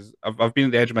for it because I've been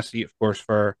at the edge of my seat, of course,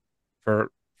 for for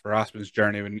Aspen's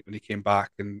journey when he came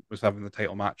back and was having the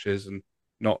title matches and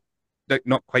not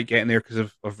not quite getting there because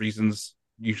of reasons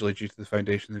usually due to the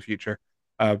foundation in the future.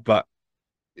 But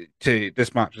to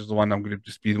this match is the one I'm going to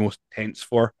just be the most tense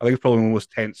for. I think it's probably the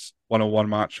most tense one-on-one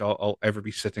match I'll ever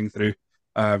be sitting through.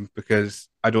 Because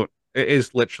I don't. It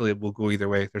is literally will go either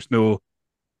way. There's no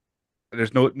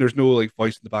like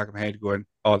voice in the back of my head going,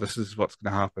 "Oh, this is what's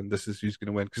going to happen. This is who's going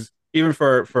to win." Because even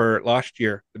for last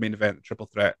year, the main event, the triple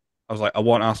threat, I was like, I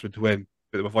want Aspen to win,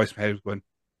 but my voice in my head was going,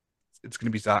 "It's going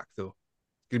to be Zach though.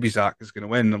 It's going to be Zach is going to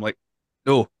win." And I'm like,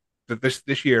 no. But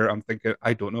this year, I'm thinking,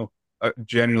 I don't know. I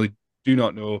genuinely do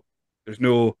not know. There's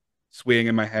no swaying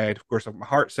in my head. Of course, my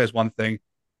heart says one thing,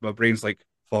 my brain's like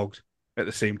fogged at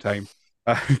the same time.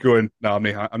 Going, no, I'm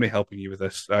not helping you with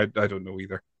this. I don't know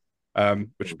either,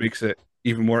 which makes it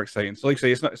even more exciting. So, like I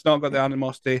say, it's not got the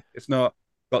animosity. It's not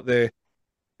got the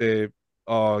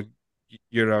oh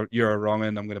you're a wrong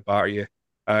and I'm going to batter you.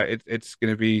 It's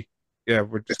going to be yeah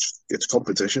we're just It's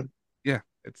competition. yeah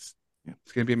Yeah.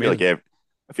 it's going to be I feel like amazing.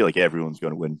 I feel like everyone's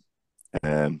going to win.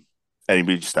 And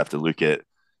we just have to look at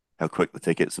how quick the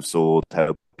tickets have sold,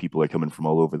 how people are coming from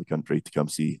all over the country to come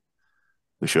see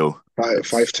the show. Five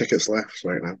It's tickets left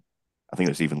right now. I think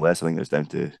there's even less. I think there's down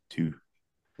to two.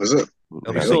 Is it?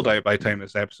 It'll be I sold think. out by the time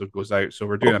this episode goes out. So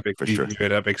we're doing Oh, a big for sure. preview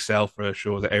and a big sell for a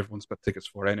show that everyone's got tickets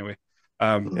for anyway.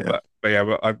 Yeah. But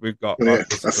yeah, we've got Oh, our yeah,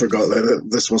 I physical. forgot that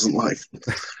this wasn't live.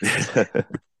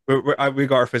 We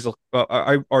got our physical. Well,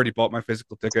 I already bought my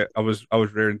physical ticket. I was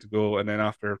raring to go, and then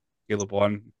after Caleb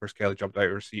won, of course Kelly jumped out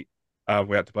of her seat.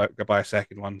 We had to buy a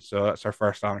second one, so that's our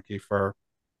first Anarchy for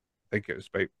I think it was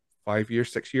about 5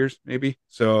 years, 6 years maybe.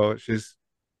 So she's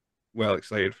well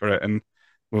excited for it, and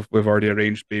we've already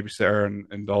arranged babysitter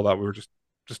and all that. We were just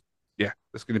yeah,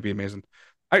 it's going to be amazing.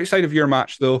 Outside of your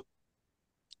match though,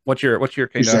 what's your Two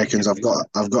kind of seconds. I've got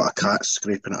a cat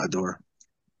scraping at a door.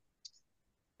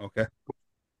 okay?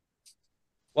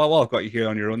 Well, while I've got you here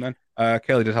on your own, then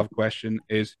Kelly did have a question: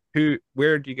 is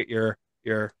where do you get your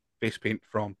face paint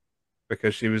from?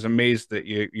 Because she was amazed that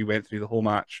you went through the whole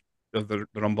match of the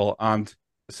Rumble and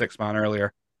the six man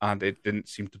earlier, and it didn't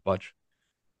seem to budge.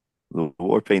 The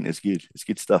war paint is good. It's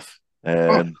good stuff.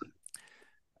 Oh,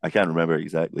 I can't remember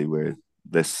exactly where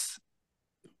this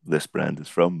this brand is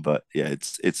from, but yeah,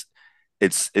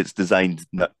 it's designed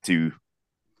not to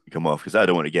come off because I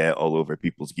don't want to get it all over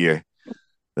people's gear.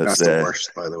 That's that's the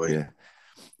worst, by the way. yeah,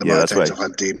 The yeah, amount of that's times why.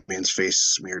 I've had Damien's face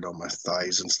smeared on my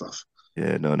thighs and stuff.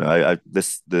 Yeah, no, no. I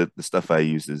this the stuff I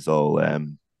use is all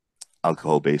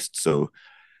alcohol based. So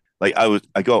like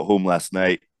I got home last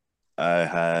night. I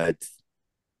had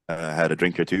a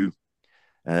drink or two.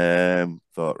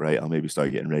 Thought right, I'll maybe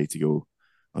start getting ready to go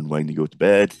unwind and go to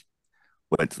bed.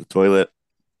 Went to the toilet.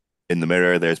 In the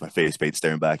mirror, there's my face paint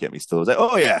staring back at me still. I was like,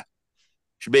 oh yeah,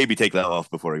 should maybe take that off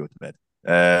before I go to bed.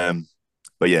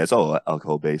 But yeah, it's all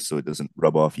alcohol based, so it doesn't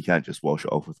rub off. You can't just wash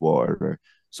it off with water or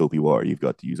soapy water. You've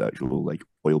got to use actual like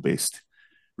oil based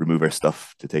remover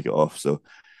stuff to take it off. So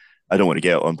I don't want to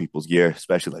get it on people's gear,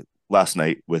 especially like last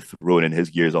night with Ronan, his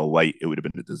gear's all white. It would have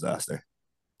been a disaster.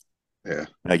 Yeah,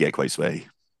 I get quite sweaty.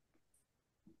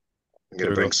 I'm There gonna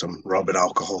we go. bring some rubbing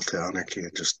alcohol to Anarchy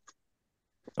and just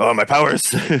Oh, my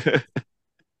powers.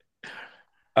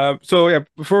 So yeah,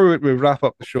 before we wrap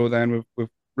up the show, then we've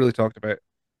really talked about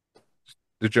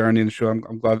the journey in the show.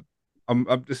 I'm glad.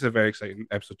 This is a very exciting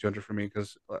episode 200 for me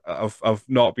because I've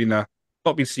not been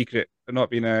secret, not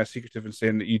been secretive in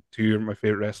saying that you two are my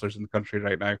favorite wrestlers in the country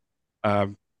right now.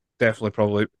 Um, definitely,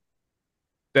 probably,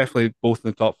 definitely both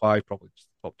in the top five, probably just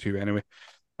the top two anyway.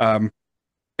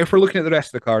 If we're looking at the rest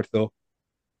of the card, though,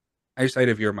 outside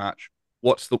of your match,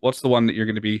 what's the one that you're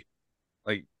going to be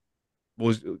like?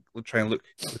 Was try and look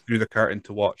through the curtain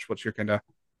to watch? What's your kind of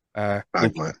Tag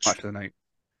match match. of the night?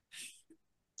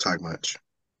 Tag match.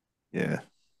 Yeah,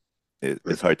 The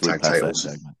it's hard to look tag past that titles.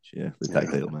 tag match. Yeah, the tag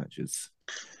Yeah. title match is.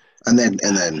 And then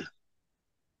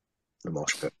the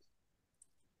mosh pit.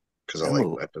 Because I And like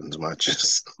well, weapons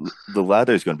matches. the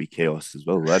ladder is going to be chaos as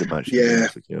well. The ladder match is going to be Yeah,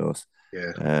 absolute chaos.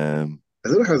 yeah. Um, I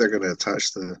don't know how they're going to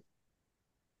attach the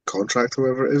contract,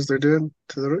 whoever it is they're doing,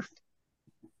 to the roof.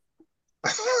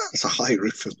 It's a high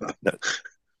roof, isn't it? not,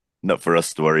 not for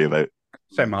us to worry about.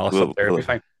 Send Malice up We'll, there, it'll be we'll,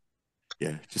 fine.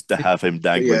 yeah, just to have him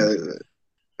But yeah, dangling,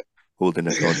 holding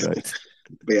a contract.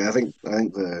 but yeah, I think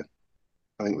the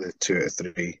 2 out of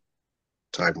 3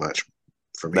 tag match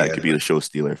for me That could be anyway. the show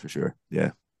stealer for sure.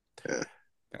 Yeah. Yeah.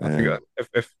 I think Um,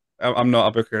 if I'm not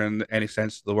a booker in any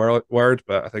sense of the word,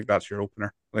 but I think that's your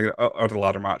opener, like or the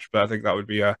ladder match. But I think that would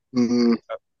be mm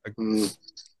a mm.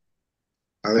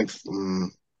 I think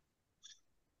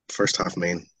first half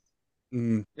main.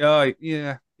 yeah.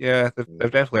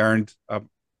 They've definitely earned a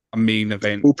main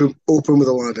event. Open with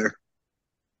a ladder.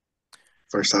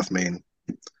 First half main.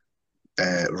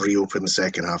 Reopen the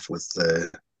second half with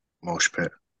the mosh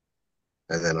pit,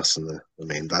 and then us in the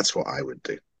main. That's what I would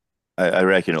do. I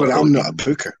reckon But it'll I'm be not a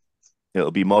booker.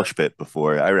 it'll be mosh pit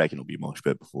before. I reckon it'll be mosh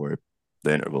pit before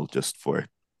the interval, just for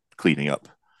cleaning up.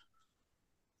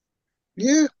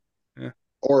 Yeah. Yeah.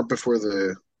 Or before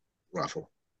the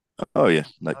raffle. Oh yeah,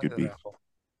 that could be.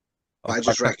 But I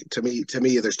just reckon to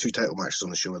me, there's 2 title matches on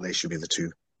the show, and they should be the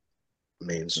 2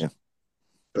 mains. Yeah.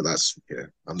 But that's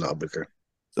I'm not a booker.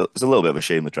 So it's a little bit of a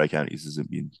shame the Tri-Counties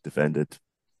isn't being defended,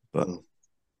 but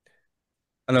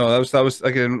I know that was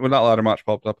again when that ladder match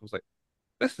popped up. I was like,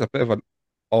 this is a bit of an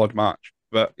odd match,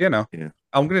 but yeah,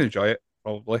 I'm gonna enjoy it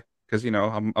probably because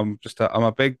I'm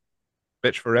a big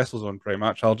bitch for WrestleZone pretty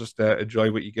much. I'll just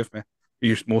enjoy what you give me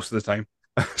most of the time.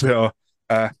 So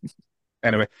uh,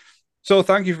 anyway, so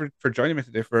thank you for joining me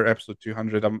today for episode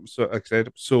 200. I'm so excited,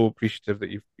 I'm so appreciative that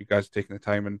you guys taken the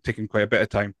time and taken quite a bit of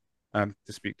time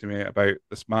to speak to me about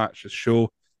this match, this show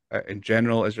in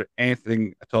general. Is there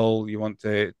anything at all you want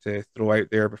to throw out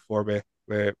there before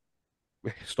we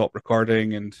stop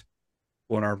recording and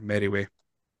go on our merry way?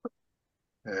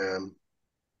 I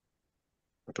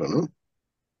don't know.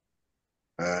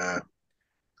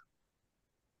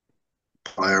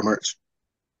 Buy our merch.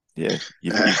 yeah.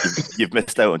 You've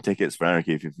missed out on tickets for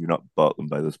Anarchy if you've not bought them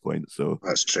by this point. So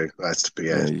That's true. That's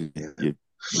yeah, you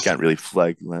can't really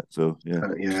flag that. So yeah,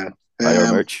 yeah. buy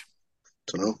our merch.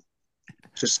 Don't know.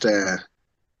 Just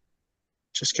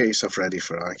get yourself ready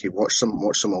for Anarchy. Watch some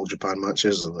All Japan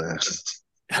matches, and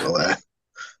well,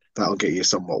 that'll get you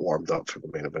somewhat warmed up for the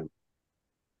main event.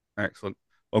 Excellent.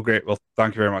 Well, great. Well,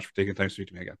 thank you very much for taking time to speak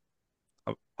to me again.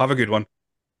 Have a good one.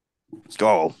 Let's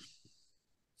go.